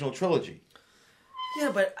in the original trilogy?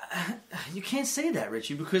 Yeah, but you can't say that,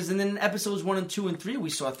 Richie, because in episodes 1 and 2 and 3, we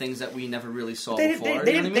saw things that we never really saw before.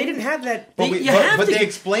 They didn't have that. But they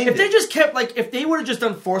explained it. If they just kept, like, if they would have just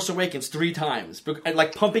done Force Awakens 3 times, and,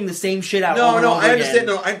 like, pumping the same shit out over and over I understand.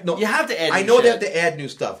 again, No, you have to add I know they have to add new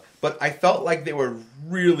stuff, but I felt like they were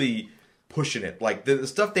really pushing it. Like the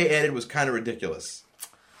stuff they added was kind of ridiculous.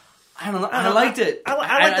 I don't know. I liked it. I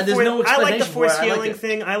like the there's force, no I like the explanation for force it. I like healing it.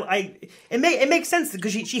 thing. It makes sense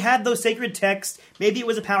because she had those sacred texts. Maybe it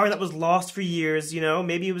was a power that was lost for years. You know,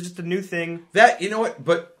 maybe it was just a new thing. That, you know what?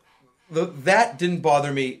 But that didn't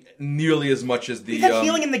bother me nearly as much as the We've had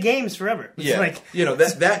healing in the games forever. It's yeah, like, you know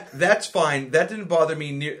that's fine. That didn't bother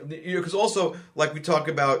me because also like we talk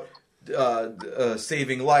about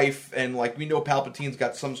saving life and like we know Palpatine's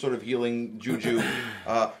got some sort of healing juju,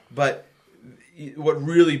 but what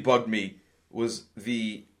really bugged me was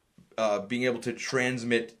the being able to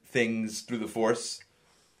transmit things through the Force,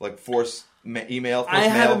 like Force email. Force I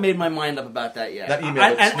haven't mail. made my mind up about that yet. That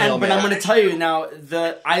email, snail but mail. I'm going to tell you now.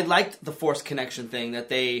 I liked the Force connection thing that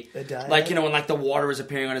they dyad? like. You know, when like the water was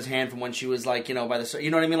appearing on his hand from when she was like, you know, by the. You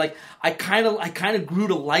know what I mean? Like I kind of grew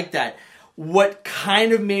to like that. What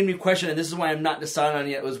kind of made me question, and this is why I'm not decided on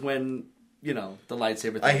it yet, was when the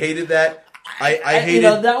lightsaber thing. I hated that. I hated you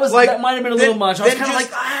know, that was like, that might have been a little much. I was kind of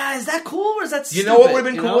just- like, is that cool or is that stupid? You know what would have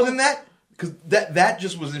been you cooler know? than that? Because that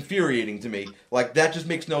just was infuriating to me. Like, that just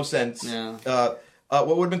makes no sense. Yeah. What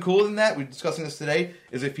would have been cooler than that, we're discussing this today,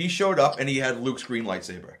 is if he showed up and he had Luke's green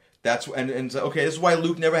lightsaber. That's and so, okay, this is why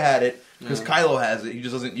Luke never had it, because Kylo has it. He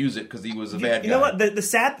just doesn't use it because he was a bad guy. you know what?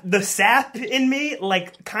 The sap in me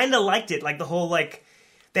like kind of liked it. Like the whole like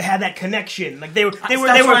they had that connection. Like they were. That's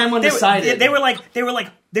why I'm undecided. They were. I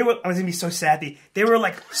was gonna be so sappy. They were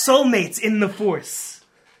like soulmates in the Force.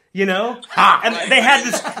 You know, and they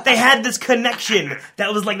had this connection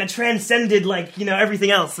that was like that transcended like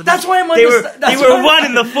everything else. So That's why I'm they were that's they were why- one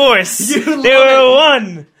in the Force. You They love were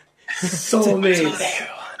one. Soulmates,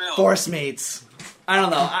 Force mates. I don't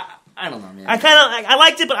know. I don't know, man. I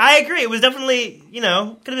liked it, but I agree. It was definitely could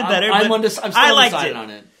have been better. I'm but still I liked undecided it. on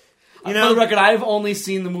it. You know, For the record, I've only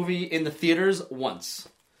seen the movie in the theaters once.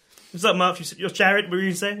 what's up, Muff? You're Jared. What were you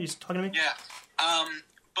gonna say? You just talking to me? Yeah.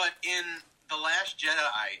 But in The Last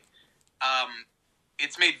Jedi,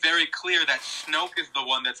 it's made very clear that Snoke is the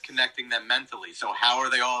one that's connecting them mentally. So how are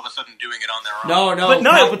they all of a sudden doing it on their own? No. But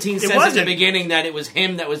no, Palpatine it says at the wasn't. beginning that it was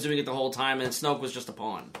him that was doing it the whole time, and Snoke was just a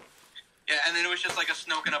pawn. Yeah, and then it was just like a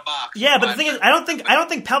Snoke in a box. Yeah, but the thing is, I don't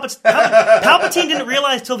think Palpatine didn't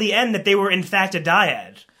realize till the end that they were in fact a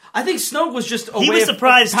dyad. I think Snoke was just. He was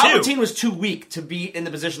surprised, too. Palpatine was too weak to be in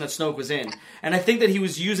the position that Snoke was in, and I think that he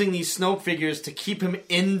was using these Snoke figures to keep him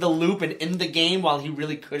in the loop and in the game while he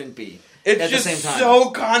really couldn't be. It's at just the same time.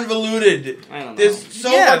 so convoluted. I don't know. There's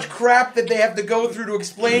so Yeah. much crap that they have to go through to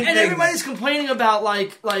explain And things. everybody's complaining about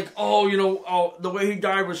like the way he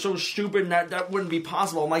died was so stupid and that wouldn't be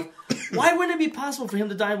possible. I'm like, why wouldn't it be possible for him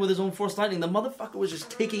to die with his own Force lightning? The motherfucker was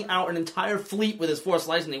just taking out an entire fleet with his Force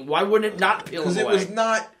lightning. Why wouldn't it not peel him Because it away? was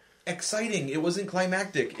not exciting. It wasn't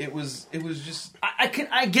climactic. It was just.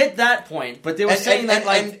 I get that point, but they were saying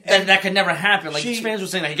that could never happen. Like fans were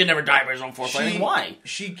saying that he could never die by his own Force lightning. Why?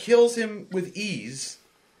 She kills him with ease,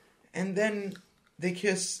 and then they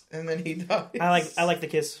kiss, and then he dies. I like the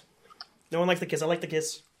kiss. No one likes the kiss. I like the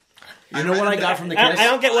kiss. You know what I got from the kiss? I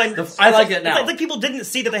don't get why. I like it now. It's like people didn't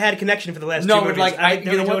see that they had a connection for the last two No, movies. but like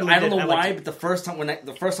They you know what? totally I don't did. know liked why, it. but the first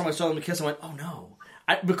time I saw them kiss, I went, "Oh no!"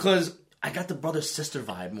 Because I got the brother sister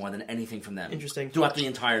vibe more than anything from them. Interesting. Throughout the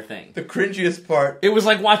entire thing, The cringiest part. it was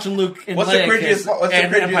like watching Luke and What's the Leia cringiest? kiss What's the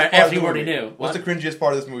and cringiest Empire part of after the you already movie? knew. What's the cringiest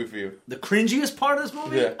part of this movie for you? The cringiest part of this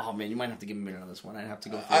movie? Yeah. Oh man, you might have to give me a minute on this one. I'd have to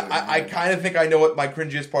go through it. I kind of think I know what my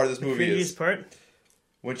cringiest part of this movie is. Cringiest part.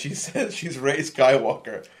 When she says she's Rey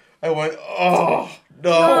Skywalker, I went, oh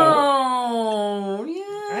no. Oh,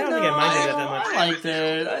 yeah. I don't think I minded that much. I liked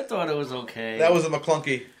it. I thought it was okay. That was a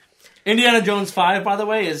McClunky. Indiana Jones 5, by the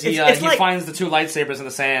way, is he It's he like- finds the two lightsabers in the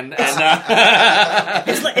sand and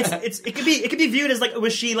It's like it could be viewed as like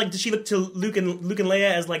was she like did she look to Luke and Leia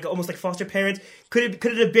as like almost like foster parents? Could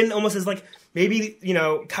it have been almost as like maybe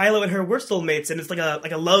Kylo and her were soulmates and it's like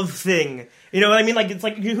a love thing? You know what I mean? Like it's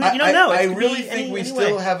like you don't know. I It could really be think we any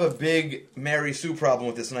still way. have a big Mary Sue problem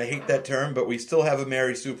with this, and I hate that term, but we still have a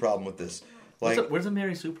Mary Sue problem with this. Like where's a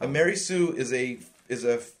Mary Sue? a Mary Sue is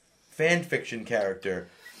a fan fiction character.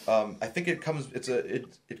 I think it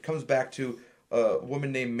comes back to a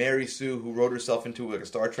woman named Mary Sue who wrote herself into like a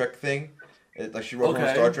Star Trek thing. Like she wrote her own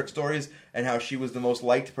Okay. Star Trek stories, and how she was the most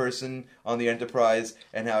liked person on the Enterprise,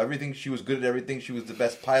 and how she was good at everything. She was the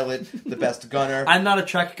best pilot, the best gunner. I'm not a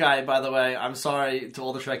Trek guy, by the way. I'm sorry to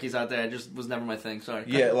all the Trekkies out there. It just was never my thing. Sorry.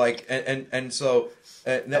 Yeah, like and so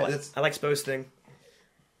that's I like Spo's thing.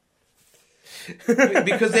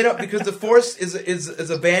 because the Force is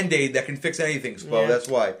a Band-Aid that can fix anything, Spo. Yeah. That's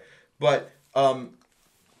why. But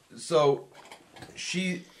so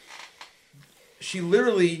she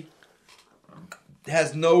literally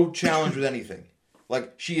has no challenge with anything.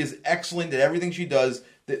 Like, she is excellent at everything she does.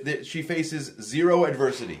 She faces zero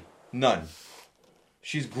adversity. None.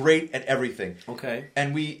 She's great at everything. Okay.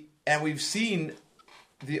 And we've seen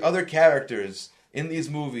the other characters in these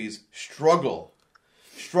movies struggle.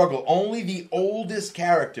 Only the oldest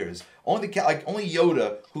characters, only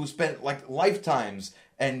Yoda, who spent like lifetimes,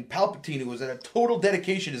 and Palpatine, who was at a total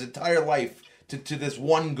dedication his entire life to this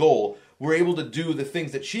one goal, were able to do the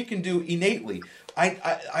things that she can do innately.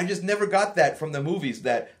 I just never got that from the movies,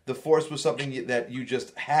 that the Force was something that you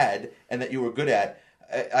just had and that you were good at.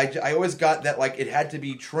 I always got that, like, it had to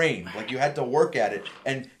be trained, like you had to work at it,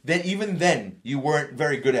 and then even then you weren't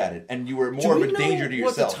very good at it, and you were more of a danger to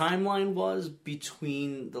yourself. What the timeline was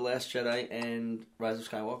between The Last Jedi and Rise of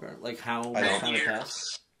Skywalker? Like how much time had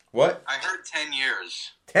passed? What? I heard 10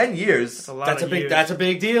 years. 10 years? That's a lot That's of a big. years. That's a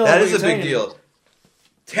big deal. That What is are a you big saying? deal.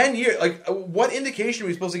 10 years? Like, what indication are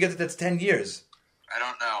we supposed to get that that's 10 years? I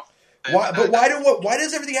don't know. Why? But why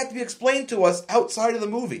does everything have to be explained to us outside of the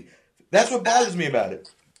movie? That's what bothers me about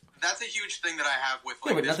it. That's a huge thing that I have with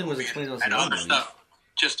Yeah, like but this nothing was movie explained to us and in the other movies. stuff.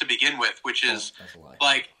 Just to begin with, which is That's a lie.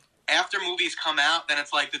 like after movies come out, then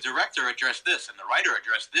it's like the director addressed this and the writer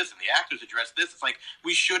addressed this and the actors addressed this. It's like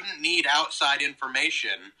we shouldn't need outside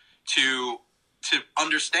information to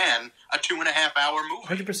understand a 2.5-hour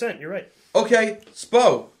movie. 100%. You're right. Okay,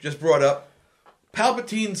 Spo just brought up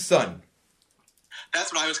Palpatine's son.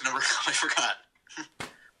 That's what I was going to recall. I forgot.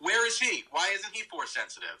 Where is he? Why isn't he Force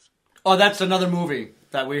sensitive? Oh, that's another movie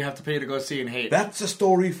that we have to pay to go see and hate. That's a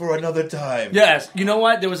story for another time. Yes. You know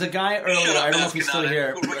what? There was a guy earlier, Shut up, I don't know if he's still Baskin,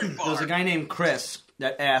 here. on it. There was a guy named Chris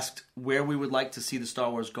that asked where we would like to see the Star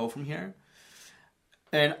Wars go from here.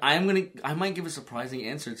 And I might give a surprising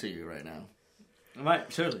answer to you right now. I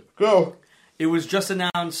might, seriously. Go. It was just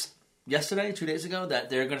announced yesterday, 2 days ago, that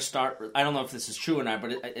they're going to start, I don't know if this is true or not,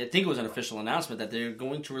 but I think it was an official announcement that they're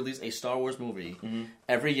going to release a Star Wars movie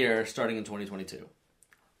every year starting in 2022.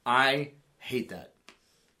 I hate that.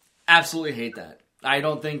 Absolutely hate that. I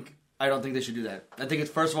don't think they should do that. I think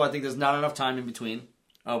first of all, I think there's not enough time in between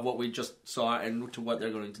of what we just saw and to what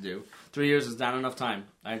they're going to do. 3 years is not enough time.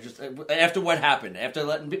 After what happened, after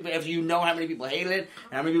you know how many people hated it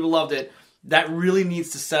and how many people loved it, that really needs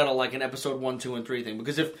to settle like an episode 1, 2, and 3 thing.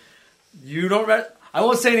 Because if you don't I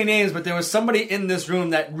won't say any names, but there was somebody in this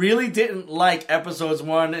room that really didn't like episodes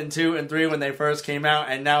 1 and 2 and 3 when they first came out,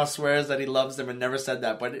 and now swears that he loves them and never said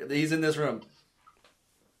that. But he's in this room.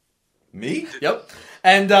 Me? Yep.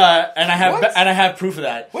 And I What? have proof of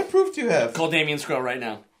that. What proof do you have? Call Damien Scroll right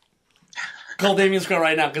now. Call Damien Scroll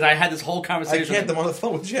right now because I had this whole I conversation. can't. I'm on the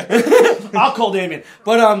phone with you. I'll call Damien.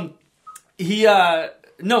 But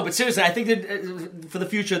no, but seriously, I think that for the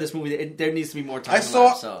future of this movie, there needs to be more time. I saw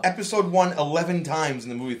left, so. episode 1 11 times in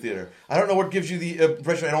the movie theater. I don't know what gives you the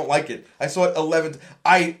impression I don't like it. I saw it 11.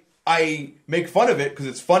 I make fun of it because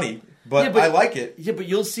it's funny, but I like it. Yeah, but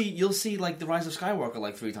you'll see like The Rise of Skywalker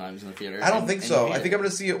like 3 times in the theater. I don't think so. you hate I think it. I'm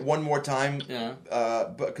going to see it one more time. Yeah.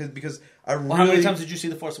 Because I really. Well, how many times did you see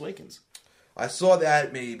The Force Awakens? I saw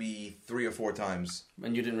that maybe 3 or 4 times.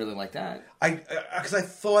 And you didn't really like that. Because I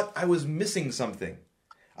thought I was missing something.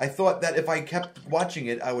 I thought that if I kept watching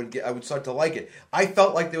it, I would start to like it. I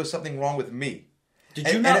felt like there was something wrong with me. Did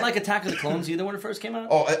you not like Attack of the Clones either when it first came out?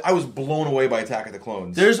 Oh, I was blown away by Attack of the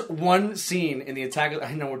Clones. There's one scene in the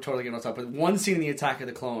I know we're totally getting off topic, but one scene in the Attack of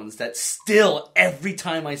the Clones that still, every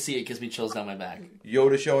time I see it, gives me chills down my back.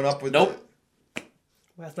 Yoda showing up with. Nope. Well,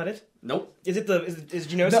 that's not it. Nope. Is it the is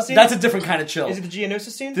Geonosis No, scene? that's a different kind of chill. Is it the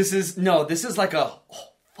Geonosis scene? This is like a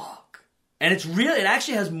fuck, and it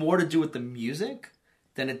actually has more to do with the music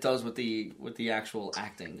than it does with the actual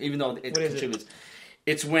acting, even though it What is contributes.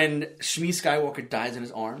 It's when Shmi Skywalker dies in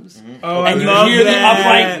his arms, Oh, and I you love hear the that.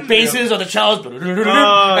 upright basses or the cellos, and he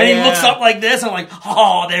yeah. looks up like this. I'm like,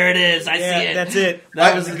 oh, there it is. I see it. That's it.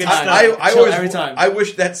 That was the good stuff. I Chill always, every time. I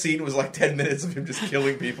wish that scene was like 10 minutes of him just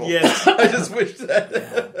killing people. Yes. I just wish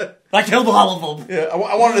that. I killed all of them. Yeah,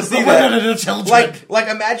 I wanted to see We're that. children. Like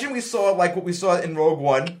imagine we saw like what we saw in Rogue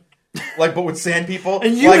One, like but with sand people.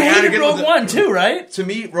 And you like, hated Anakin Rogue was One too, right? To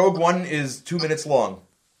me, Rogue One is 2 minutes long.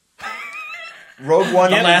 Rogue One.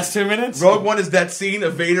 The last 2 minutes. Rogue One is that scene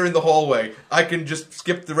of Vader in the hallway. I can just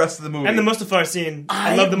skip the rest of the movie. And the Mustafar scene.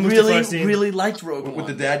 I love the Mustafar scene. really liked Rogue One. with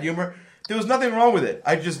the dad humor. There was nothing wrong with it.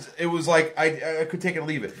 It was like I could take it or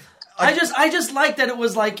leave it. I just like that it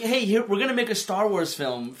was like, hey, here we're gonna make a Star Wars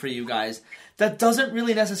film for you guys that doesn't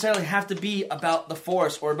really necessarily have to be about the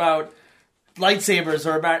Force or about lightsabers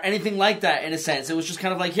or about anything like that. In a sense, it was just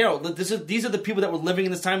kind of like, here, these are the people that were living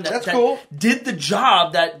in this time that cool. did the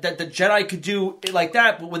job that the Jedi could do like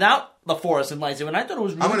that, but without the Force and lightsaber. And I thought it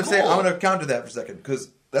was really I'm gonna cool. I'm gonna counter that for a second because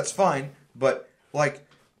that's fine. But like,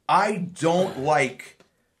 I don't like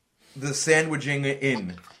the sandwiching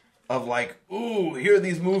in of like, ooh, here are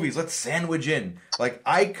these movies, let's sandwich in. Like,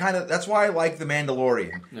 that's why I like The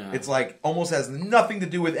Mandalorian. Yeah. It's like, almost has nothing to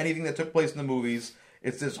do with anything that took place in the movies.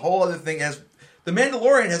 It's this whole other thing. The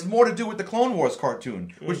Mandalorian has more to do with the Clone Wars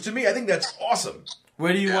cartoon, which to me, I think that's awesome.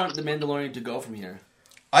 Where do you want The Mandalorian to go from here?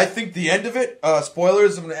 I think the end of it,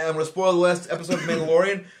 spoilers, I'm going to spoil the last episode of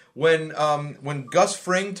Mandalorian. When Gus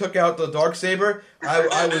Fring took out the Darksaber,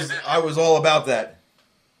 I was all about that.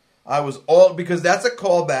 Because that's a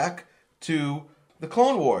callback to the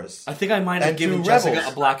Clone Wars. I think I might have And given to Jessica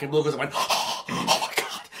Rebels. a black and blue because I went, oh my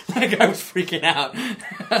god, like I was freaking out.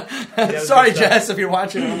 was Sorry, good stuff. Jess, if you're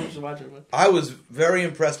watching. I don't know if you're watching. But... I was very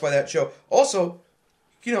impressed by that show. Also,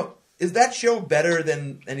 is that show better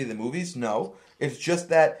than any of the movies? No. It's just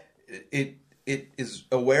that it is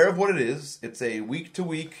aware of what it is. It's a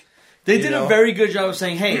week-to-week. They did a very good job of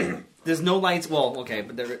saying, hey, there's no lights. Well, okay,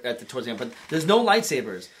 but they're towards the end. But there's no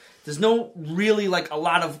lightsabers. There's no really a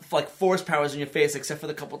lot of force powers in your face, except for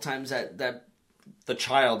the couple times that the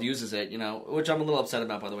child uses it. Which I'm a little upset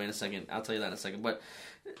about, by the way. In a second, I'll tell you that in a second. But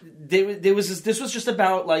this was just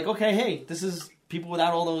about okay, hey, this is people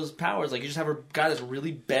without all those powers. Like, you just have a guy that's a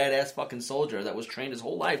really badass fucking soldier that was trained his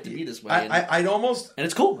whole life to be this way. I'd almost... And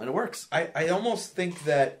it's cool, and it works. I almost think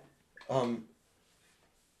that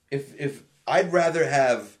if I'd rather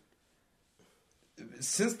have...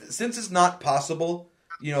 Since it's not possible,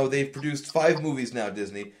 they've produced 5 movies now,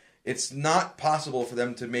 Disney. It's not possible for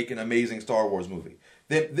them to make an amazing Star Wars movie.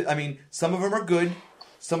 Some of them are good,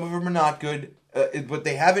 some of them are not good, but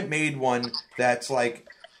they haven't made one that's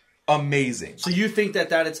amazing. So you think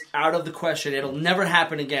that it's out of the question? It'll never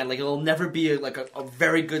happen again. It'll never be a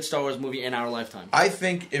very good Star Wars movie in our lifetime. I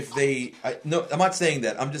think if they... no, I'm not saying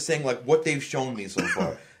that. I'm just saying what they've shown me so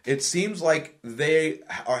far. It seems like they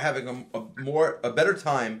are having a better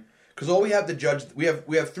time, because all we have to judge... We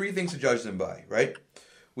have 3 things to judge them by, right?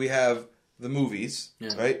 We have the movies,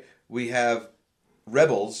 right? We have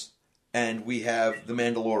Rebels, and we have The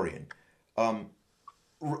Mandalorian.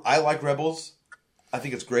 I like Rebels. I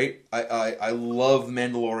think it's great. I love The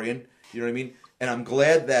Mandalorian. You know what I mean? And I'm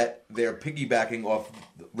glad that they're piggybacking off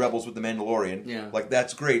Rebels with The Mandalorian. Yeah.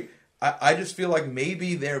 That's great. I just feel like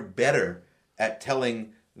maybe they're better at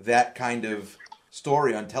telling that kind of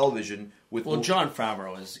story on television. With Jon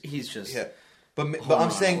Favreau he's just... Yeah. But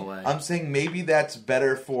I'm saying maybe that's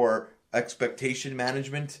better for expectation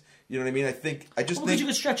management. You know what I mean? I think because you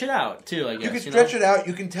can stretch it out too. I guess you can stretch it out.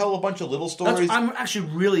 You can tell a bunch of little stories. I'm actually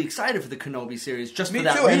really excited for the Kenobi series just Me for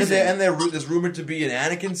that too. reason. And there's rumored to be an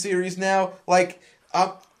Anakin series now.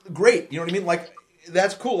 Great. You know what I mean?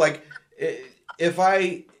 That's cool. If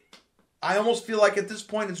I almost feel like at this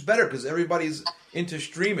point it's better because everybody's into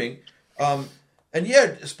streaming. And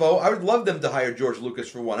yeah, Spo, I would love them to hire George Lucas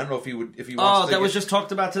for one. I don't know if he wants to. Oh, that was just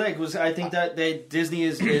talked about today. Because I think that Disney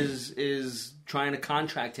is trying to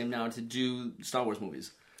contract him now to do Star Wars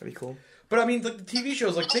movies. That'd be cool. But the TV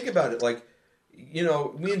shows, think about it.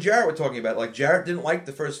 Me and Jarrett were talking about it. Jarrett didn't like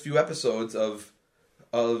the first few episodes of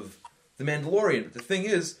The Mandalorian. But the thing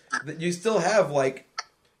is that you still have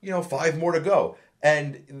 5 more to go.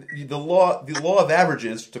 And the law of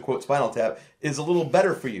averages, to quote Spinal Tap, is a little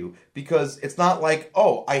better for you because it's not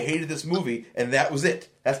I hated this movie and that was it.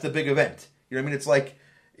 That's the big event. You know what I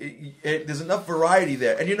mean? There's enough variety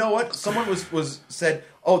there. And you know what? Someone said,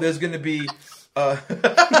 "Oh, there's going to be."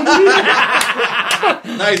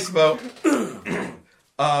 Nice, Bo.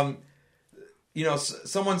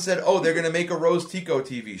 Someone said, "Oh, they're going to make a Rose Tico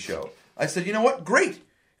TV show." I said, "You know what? Great."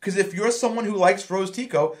 Because if you're someone who likes Rose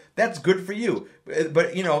Tico, that's good for you.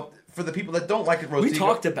 But for the people that don't like it, Rose Tico... We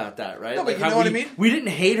talked about that, right? No, but you know what I mean? We didn't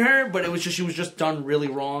hate her, but it was just she was just done really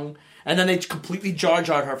wrong. And then they completely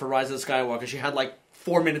jar-jarred her for Rise of the Skywalker. She had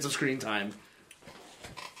 4 minutes of screen time.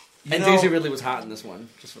 And Daisy Ridley was hot in this one.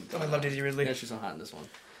 I love Daisy Ridley. Yeah, she's so hot in this one.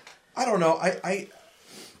 I don't know. I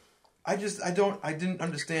didn't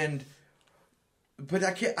understand... But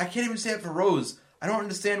I can't even say it for Rose. I don't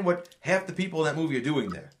understand what half the people in that movie are doing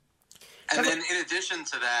there. And then in addition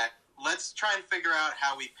to that, let's try and figure out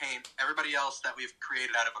how we paint everybody else that we've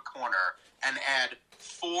created out of a corner and add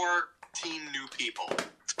 14 new people.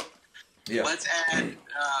 Yeah. Let's add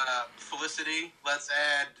Felicity. Let's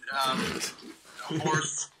add the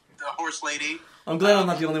horse lady. I'm glad I'm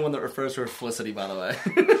not the only one that refers to her Felicity, by the way.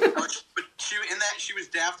 But she was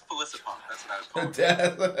Daft Felicipunk. That's what I was called.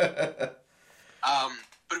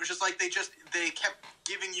 But it was just they kept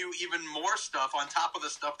giving you even more stuff on top of the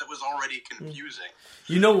stuff that was already confusing.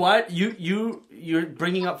 You know what? You're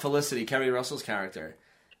bringing up Felicity, Kerry Russell's character.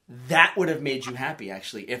 that would have made you happy,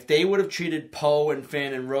 actually. If they would have treated Poe and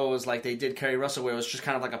Finn and Rose like they did Kerry Russell, where it was just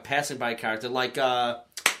kind of like a passing by character, like the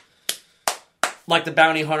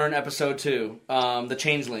bounty hunter in episode 2, the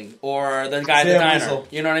Changeling, or the guy in the diner. Weasel.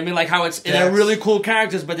 You know what I mean? Like how they're really cool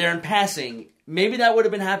characters, but they're in passing. Maybe that would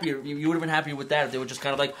have been happier. You would have been happy with that if they were just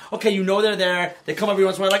kind of like, okay, they're there. They come every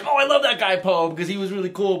once in a while like, oh, I love that guy Poe because he was really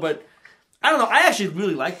cool. But I don't know. I actually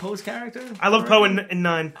really like Poe's character. I love Poe in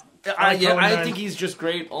 9. I think he's just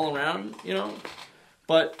great all around,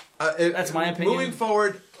 But that's my opinion. Moving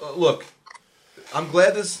forward, look, I'm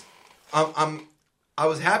glad this. I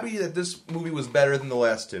was happy that this movie was better than the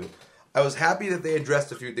last two. I was happy that they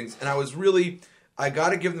addressed a few things, and I got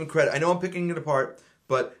to give them credit. I know I'm picking it apart,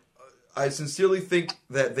 but I sincerely think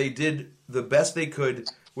that they did the best they could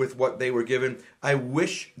with what they were given. I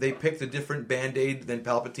wish they picked a different Band-Aid than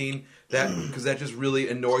Palpatine, because that just really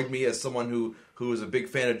annoyed me as someone who was a big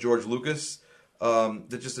fan of George Lucas.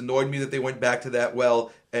 That just annoyed me that they went back to that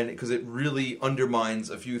and because it really undermines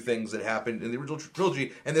a few things that happened in the original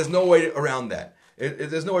trilogy, and there's no way around that.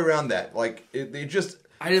 There's no way around that. They just...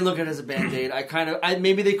 I didn't look at it as a Band-Aid.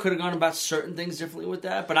 Maybe they could have gone about certain things differently with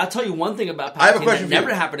that, but I'll tell you one thing about Palpatine that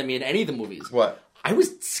never happened to me in any of the movies. What? I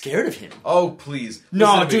was scared of him. Oh, please.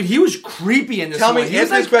 No, dude, he was creepy in this one.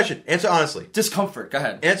 Answer this question. Answer honestly. Discomfort. Go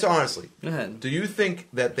ahead. Answer honestly. Go ahead. Do you think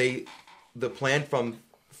that the plan from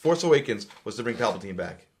Force Awakens was to bring Palpatine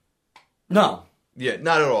back? No. Yeah,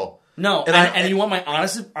 not at all. No, and you want my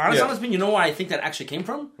honest opinion? You know where I think that actually came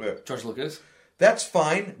from? Where? George Lucas. That's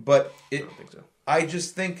fine, but I don't think so. I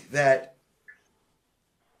just think that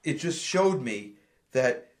it just showed me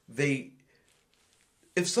that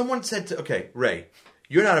if someone said to, okay, Ray,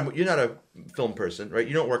 you're not a film person, right?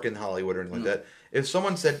 You don't work in Hollywood or anything like that. If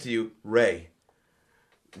someone said to you, Ray,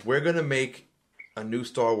 we're going to make a new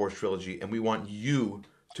Star Wars trilogy and we want you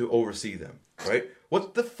to oversee them, right?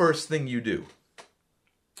 What's the first thing you do?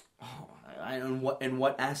 Oh, in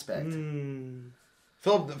what aspect?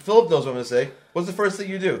 Philip knows what I'm going to say. What's the first thing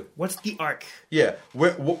you do? What's the arc? Yeah.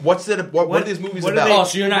 What are these movies about? Oh,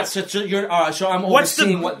 so you're not so I'm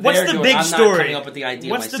overseeing what they're doing. Big I'm story? not coming up with the idea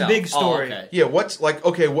What's myself. the big story? Oh, okay. Yeah, what's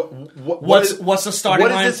the starting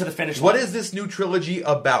line to the finish line? What is this new trilogy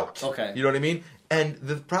about? Okay. You know what I mean? And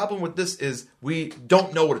the problem with this is we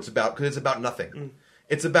don't know what it's about because it's about nothing.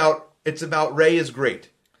 It's about Rey is great.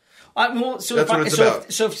 So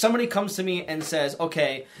if somebody comes to me and says,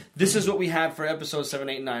 okay, this is what we have for episodes 7,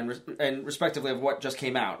 8, and 9, and respectively of what just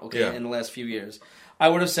came out, in the last few years, I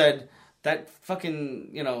would have said that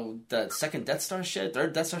fucking, the second Death Star shit,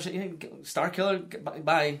 third Death Star shit, Star Killer,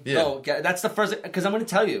 bye, go. That's the first, because I'm going to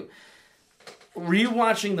tell you,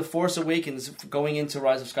 rewatching The Force Awakens going into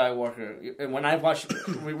Rise of Skywalker, and when I've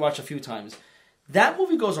rewatched a few times, that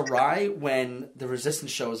movie goes awry when the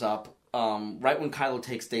Resistance shows up. Right when Kylo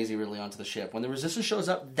takes Daisy Ridley onto the ship. When the Resistance shows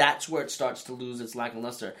up, that's where it starts to lose its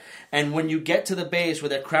lackluster. And when you get to the base where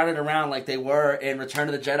they're crowded around like they were in Return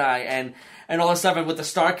of the Jedi and all this stuff, and with the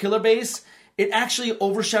Star Killer base, it actually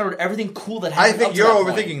overshadowed everything cool that happened. I think you're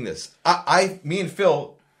overthinking this. Me and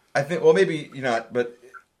Phil, I think, well, maybe you're not, but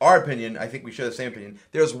our opinion, I think we share the same opinion.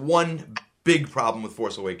 There's one big problem with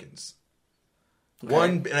Force Awakens. Okay.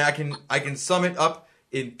 And I can sum it up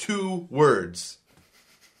in 2 words.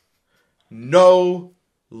 No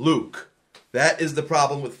Luke. That is the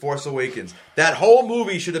problem with Force Awakens. That whole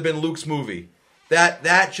movie should have been Luke's movie.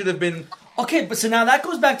 That should have been... Okay, but so now that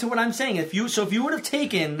goes back to what I'm saying. If you would have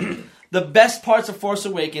taken the best parts of Force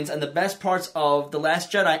Awakens and the best parts of The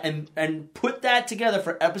Last Jedi and put that together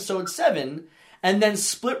for Episode 7, and then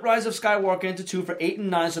split Rise of Skywalker into 2 for 8 and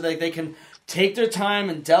 9 so that they can take their time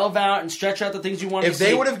and delve out and stretch out the things you want to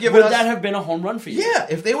see. Would that have been a home run for you? Yeah,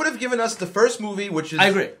 if they would have given us the first movie, which is I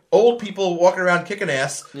agree. Old people walking around kicking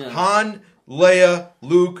ass, Han, Leia,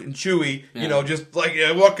 Luke, and Chewie, just like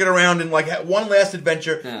walking around in like one last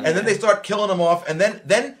adventure, and then they start killing them off, and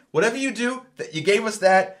then whatever you do, you gave us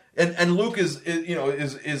that. And Luke is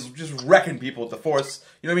just wrecking people with the Force.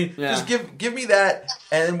 You know what I mean? Yeah. Just give me that,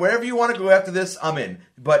 and wherever you want to go after this, I'm in.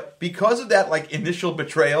 But because of that, like initial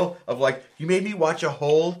betrayal of like you made me watch a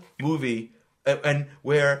whole movie, and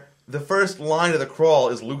where the first line of the crawl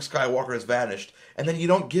is Luke Skywalker has vanished, and then you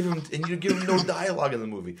give him no dialogue in the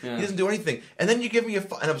movie. Yeah. He doesn't do anything, and then you give me and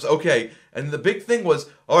I was okay. And the big thing was,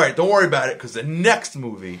 all right, don't worry about it because the next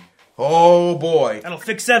movie, oh boy, that'll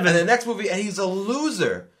fix 7. And the next movie, and he's a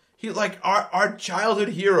loser. He's like our childhood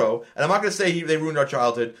hero, and I'm not going to say they ruined our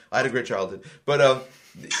childhood. I had a great childhood, but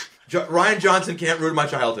Ryan Johnson can't ruin my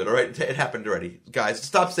childhood. All right, it happened already, guys.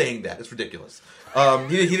 Stop saying that. It's ridiculous.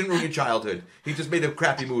 He didn't ruin your childhood. He just made a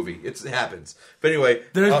crappy movie. It happens. But anyway,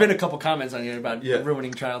 There's been a couple comments on here about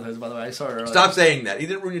ruining childhoods. By the way, I saw it earlier. Stop saying that. He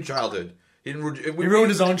didn't ruin your childhood. He ruined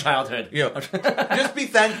his own childhood. You know, just be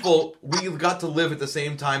thankful we got to live at the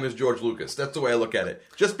same time as George Lucas. That's the way I look at it.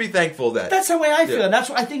 Just be thankful that. That's the way I feel. And that's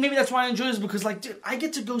I think maybe that's why I enjoy this, because like, dude, I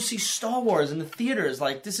get to go see Star Wars in the theaters.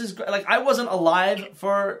 Like, this is like, I wasn't alive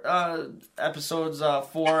for episodes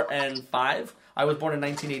 4 and 5. I was born in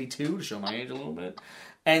 1982, to show my age a little bit.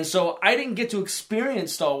 And so I didn't get to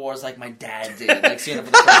experience Star Wars like my dad did, like seeing it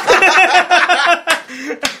for the first time.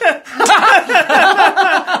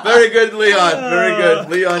 Very good, Leon. Very good.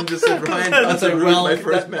 Leon just said Ryan Johnson ruined my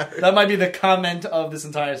first marriage. That might be the comment of this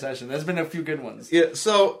entire session. There's been a few good ones. Yeah.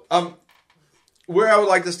 So, where I would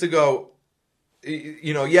like this to go,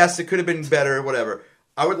 you know, yes, it could have been better, whatever.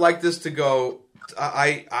 I would like this to go.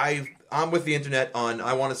 I'm with the internet on.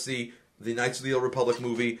 I want to see the Knights of the Old Republic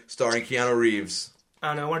movie starring Keanu Reeves. I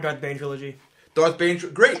don't know. I want a Darth Bane trilogy. Darth Bane,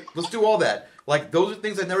 great. Let's do all that. Like, those are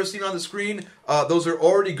things I've never seen on the screen. Those are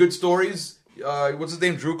already good stories. What's his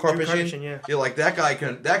name? Drew Karpyshyn. Yeah, like that guy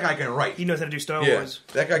can write. He knows how to do Star Wars.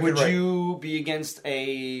 That guy can Would write. you be against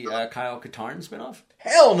a Kyle Katarn spinoff?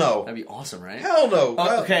 Hell no. That'd be awesome, right? Hell no.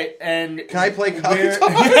 Okay, and Can I play Kyle Katarn?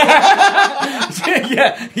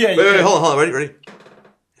 yeah. Wait, hold on. Ready?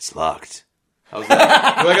 It's locked. How's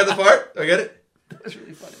that? Do I get the part? Do I get it? That's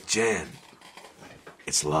really funny. Jan,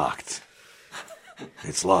 it's locked.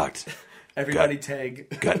 It's locked. Everybody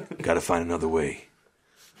tag. Got to find another way.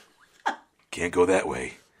 Can't go that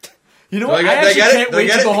way. You know what? I actually can't wait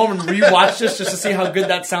to go home and rewatch this just to see how good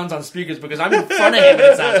that sounds on speakers, because I'm in front of him and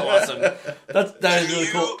it sounds awesome. That is really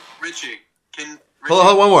cool. Richie, Hold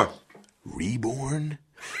on, one more. Reborn?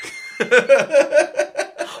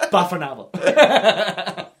 Baffanava.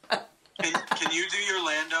 Can you do your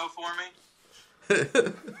Lando for me?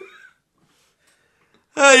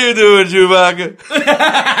 How you doing, Chewbacca?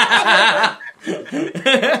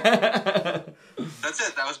 That's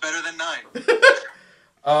it. That was better than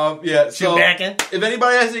 9. Yeah. So, Chewbacca. if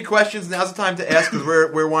anybody has any questions, now's the time to ask, because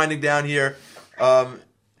we're winding down here.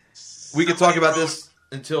 We could talk about this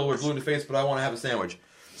until we're blue in the face, but I want to have a sandwich.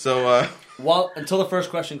 So, Well, until the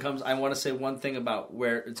first question comes, I want to say one thing about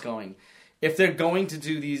where it's going. If they're going to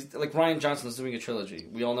do these, like Ryan Johnson is doing a trilogy.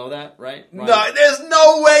 We all know that, right? no, there's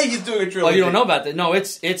no way he's doing a trilogy. Oh, you don't know about that? No,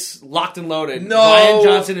 it's locked and loaded. No. Ryan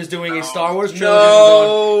Johnson is doing a Star Wars trilogy.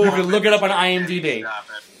 No. You can look it up on IMDb. Stop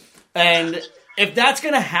it. And if that's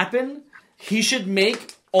going to happen, he should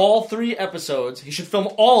make all 3 episodes. He should film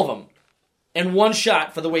all of them in one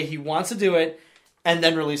shot for the way he wants to do it, and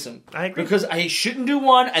then release them. I agree. Because he shouldn't do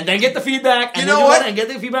one and then get the feedback, and You then know do what? one and get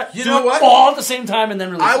the feedback. You do know it what? all at the same time and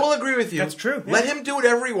then release I it. will agree with you. That's true, Let yeah. him do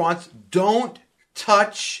whatever he wants. Don't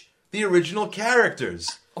touch the original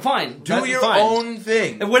characters. Fine. Do your own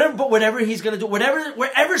thing. And whatever he's gonna do,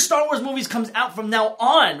 wherever Star Wars movies comes out from now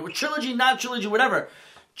on, trilogy, not trilogy, whatever,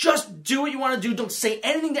 just do what you want to do. Don't say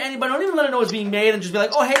anything to anybody. Don't even let it know it's being made, and just be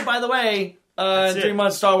like, oh, hey, by the way, in 3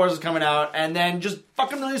 months Star Wars is coming out, and then just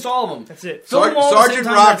fucking release all of them. That's it. Film them all at the same Sergeant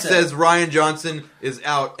time, Rock that's it. says Ryan Johnson is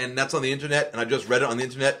out, and that's on the internet, and I just read it on the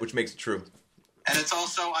internet, which makes it true. And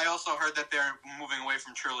I also heard that they're moving away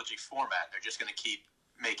from trilogy format. They're just going to keep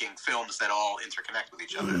making films that all interconnect with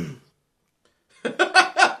each other.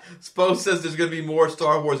 Spo says there's going to be more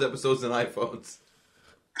Star Wars episodes than iPhones.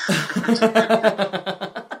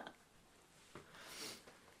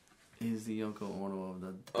 Is the Yoko Ono of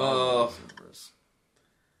the universe.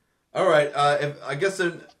 All right. I guess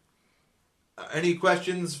any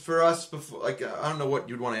questions for us before? Like, I don't know what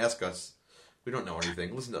you'd want to ask us. We don't know anything.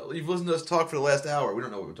 You've listened to us talk for the last hour. We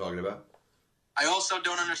don't know what we're talking about. I also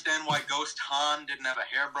don't understand why Ghost Han didn't have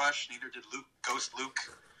a hairbrush. Neither did Ghost Luke.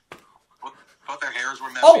 Both their hairs were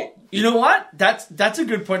messy. Oh, you know what? That's a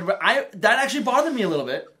good point. But that actually bothered me a little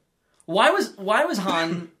bit. Why was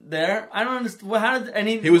Han there? I don't understand. How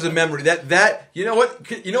did He was a memory. That you know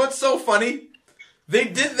what? You know what's so funny? They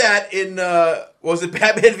did that in was it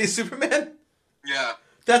Batman v Superman? Yeah.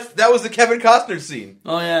 That was the Kevin Costner scene.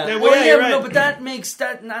 Oh yeah. Yeah, Well, you're yeah, no, right. but that makes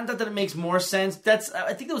that not that it makes more sense.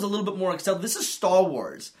 I think that was a little bit more excelled. This is Star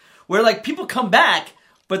Wars, where like people come back,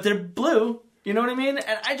 but they're blue. You know what I mean?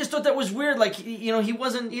 And I just thought that was weird. Like, he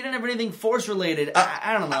didn't have anything Force related.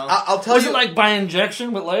 I don't know. I'll tell was you. it like by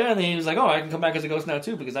injection with Leia, and then he was like, "Oh, I can come back as a ghost now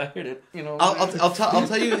too because I hit it." You know. I'll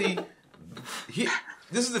tell you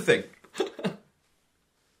this is the thing.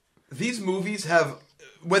 These movies have,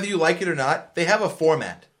 whether you like it or not, they have a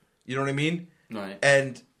format. You know what I mean? Right.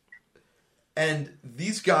 And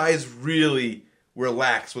these guys really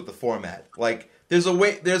relax with the format. Like there's a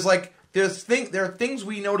way. There are things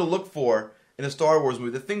we know to look for in a Star Wars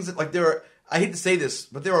movie. The things that like there are. I hate to say this,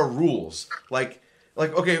 but there are rules. Like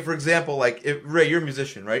okay, for example, like if, Ray, you're a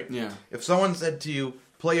musician, right? Yeah. If someone said to you,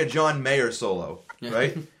 play a John Mayer solo,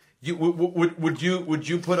 right? You would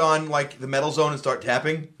you put on like the Metal Zone and start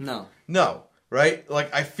tapping? No, right?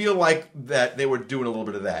 Like I feel like that they were doing a little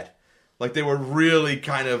bit of that. Like they were really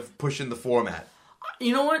kind of pushing the format.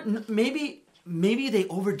 You know what? Maybe they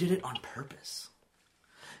overdid it on purpose.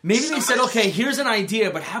 Maybe they said, okay, here's an idea,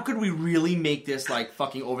 but how could we really make this like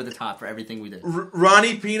fucking over the top for everything we did?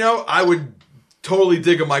 Ronnie Pino, I would totally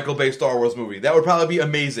dig a Michael Bay Star Wars movie. That would probably be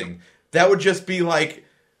amazing. That would just be like,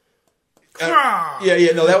 no,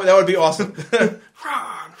 that would be awesome.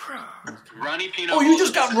 Ronnie Pino. Oh, you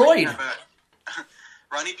just got Royd.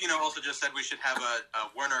 Ronnie Pino also just said we should have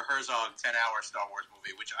a Werner Herzog 10-hour Star Wars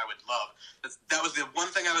movie, which I would love. That was the one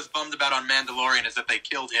thing I was bummed about on Mandalorian is that they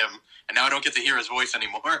killed him, and now I don't get to hear his voice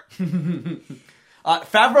anymore.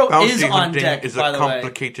 Favreau is on deck, is by a the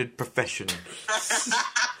complicated profession.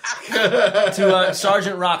 To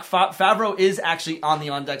Sergeant Rock, Favreau is actually on the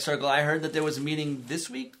on-deck circle. I heard that there was a meeting this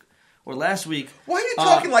week or last week. Why are you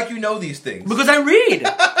talking like you know these things? Because I read.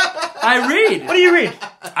 What do you read?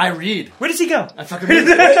 I read. Where does he go? I fucking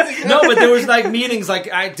read. No, but there was like meetings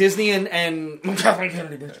like Disney and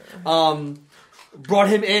brought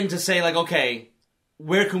him in to say like, okay,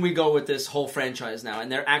 where can we go with this whole franchise now?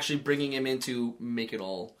 And they're actually bringing him in to make it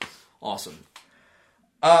all awesome.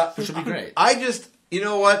 Which will be great. I just, you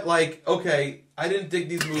know what? Like, okay, I didn't dig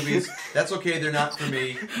these movies. That's okay. They're not for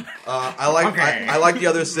me. I like the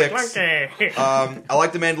other six. I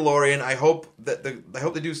like The Mandalorian. I hope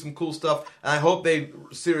they do some cool stuff, and I hope they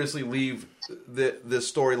seriously leave the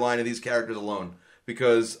storyline of these characters alone,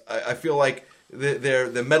 because I feel like they're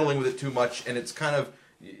meddling with it too much, and it's kind of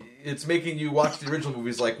it's making you watch the original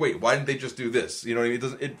movies like, wait, why didn't they just do this? You know what I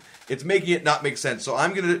mean? It's making it not make sense. So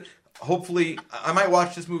I'm gonna. Hopefully, I might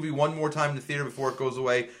watch this movie one more time in the theater before it goes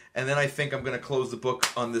away, and then I think I'm going to close the book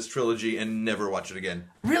on this trilogy and never watch it again.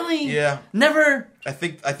 Really? Yeah. Never? I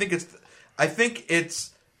think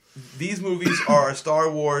it's these movies are a Star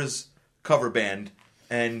Wars cover band,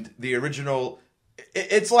 and the original.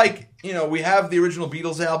 It's like, you know, we have the original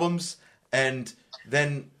Beatles albums, and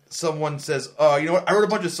then someone says, "Oh, you know what? I wrote a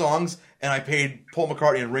bunch of songs, and I paid Paul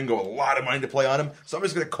McCartney and Ringo a lot of money to play on them, so I'm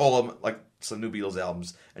just going to call them like." Some new Beatles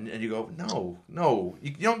albums, and you go, no, you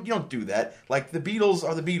don't do that. Like the Beatles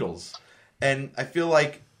are the Beatles, and I feel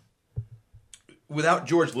like without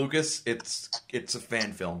George Lucas, it's a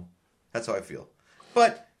fan film. That's how I feel.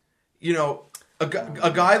 But you know, a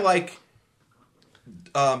guy like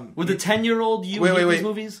with the 10-year-old you wait, these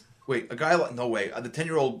movies. Wait, a guy like no way. The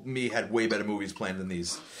 10-year-old me had way better movies planned than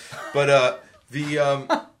these. But the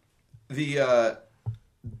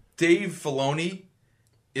Dave Filoni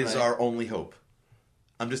is our only hope.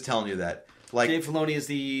 I'm just telling you that. Like Dave Filoni is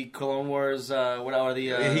the Clone Wars, what are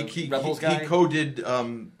the Rebels guy? He co-did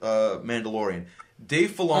Mandalorian.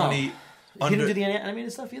 Dave Filoni... He didn't do the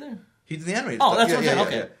animated stuff either? He did the animated stuff. That's what I'm saying.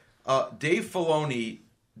 Okay. Yeah. Dave Filoni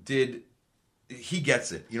did... He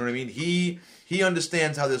gets it. You know what I mean? He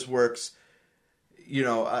understands how this works. You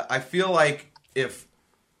know, I feel like if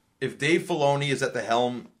Dave Filoni is at the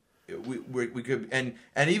helm... We could and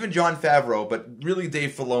even Jon Favreau, but really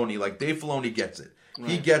Dave Filoni. Like Dave Filoni gets it.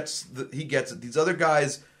 Right. He gets it. These other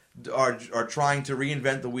guys are trying to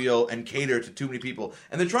reinvent the wheel and cater to too many people,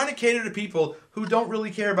 and they're trying to cater to people who don't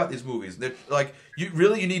really care about these movies. They're like, you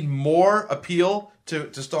need more appeal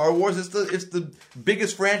to Star Wars. It's the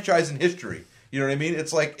biggest franchise in history. You know what I mean?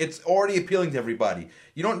 It's like it's already appealing to everybody.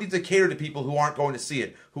 You don't need to cater to people who aren't going to see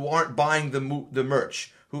it, who aren't buying the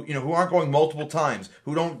merch. Who aren't going multiple times,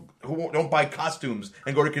 who don't buy costumes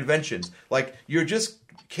and go to conventions. Like you're just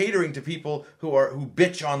catering to people who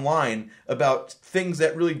bitch online about things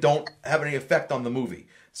that really don't have any effect on the movie.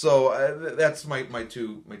 So that's my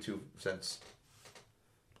two cents.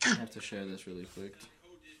 I have to share this really quick.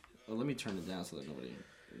 Well, let me turn it down so that nobody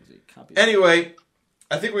copies. Anyway,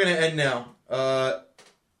 I think we're gonna end now.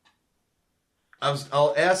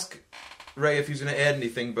 I'll ask Ray if he's going to add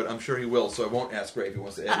anything, but I'm sure he will, so I won't ask Ray if he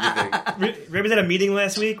wants to add anything. Ray was at a meeting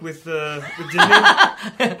last week with Disney.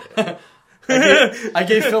 I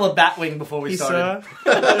gave Phil a Batwing before we started.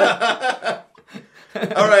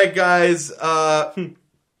 All right, guys.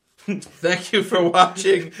 Thank you for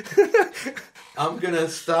watching. I'm going to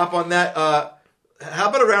stop on that. How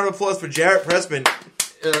about a round of applause for Jarrett Pressman,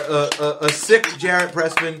 a sick Jarrett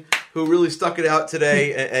Pressman who really stuck it out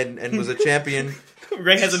today and was a champion.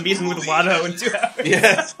 Ray has a meeting with Watto in 2 hours.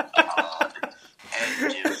 Yes.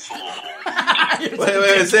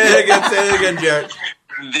 Wait. Say it again, Jared.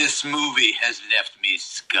 This movie has left me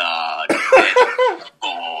scarred and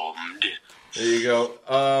bombed. There you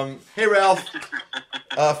go. Hey, Ralph.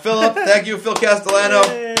 Philip, thank you. Phil Castellano.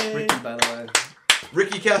 Ricky, by the way.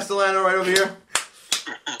 Ricky Castellano right over here.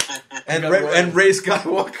 And Ray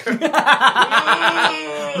Skywalker.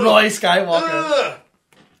 Roy Skywalker.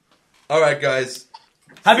 All right, guys.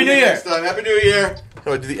 Happy New Year. Next time. Happy New Year. How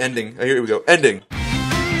do I do the ending? Oh, here we go. Ending.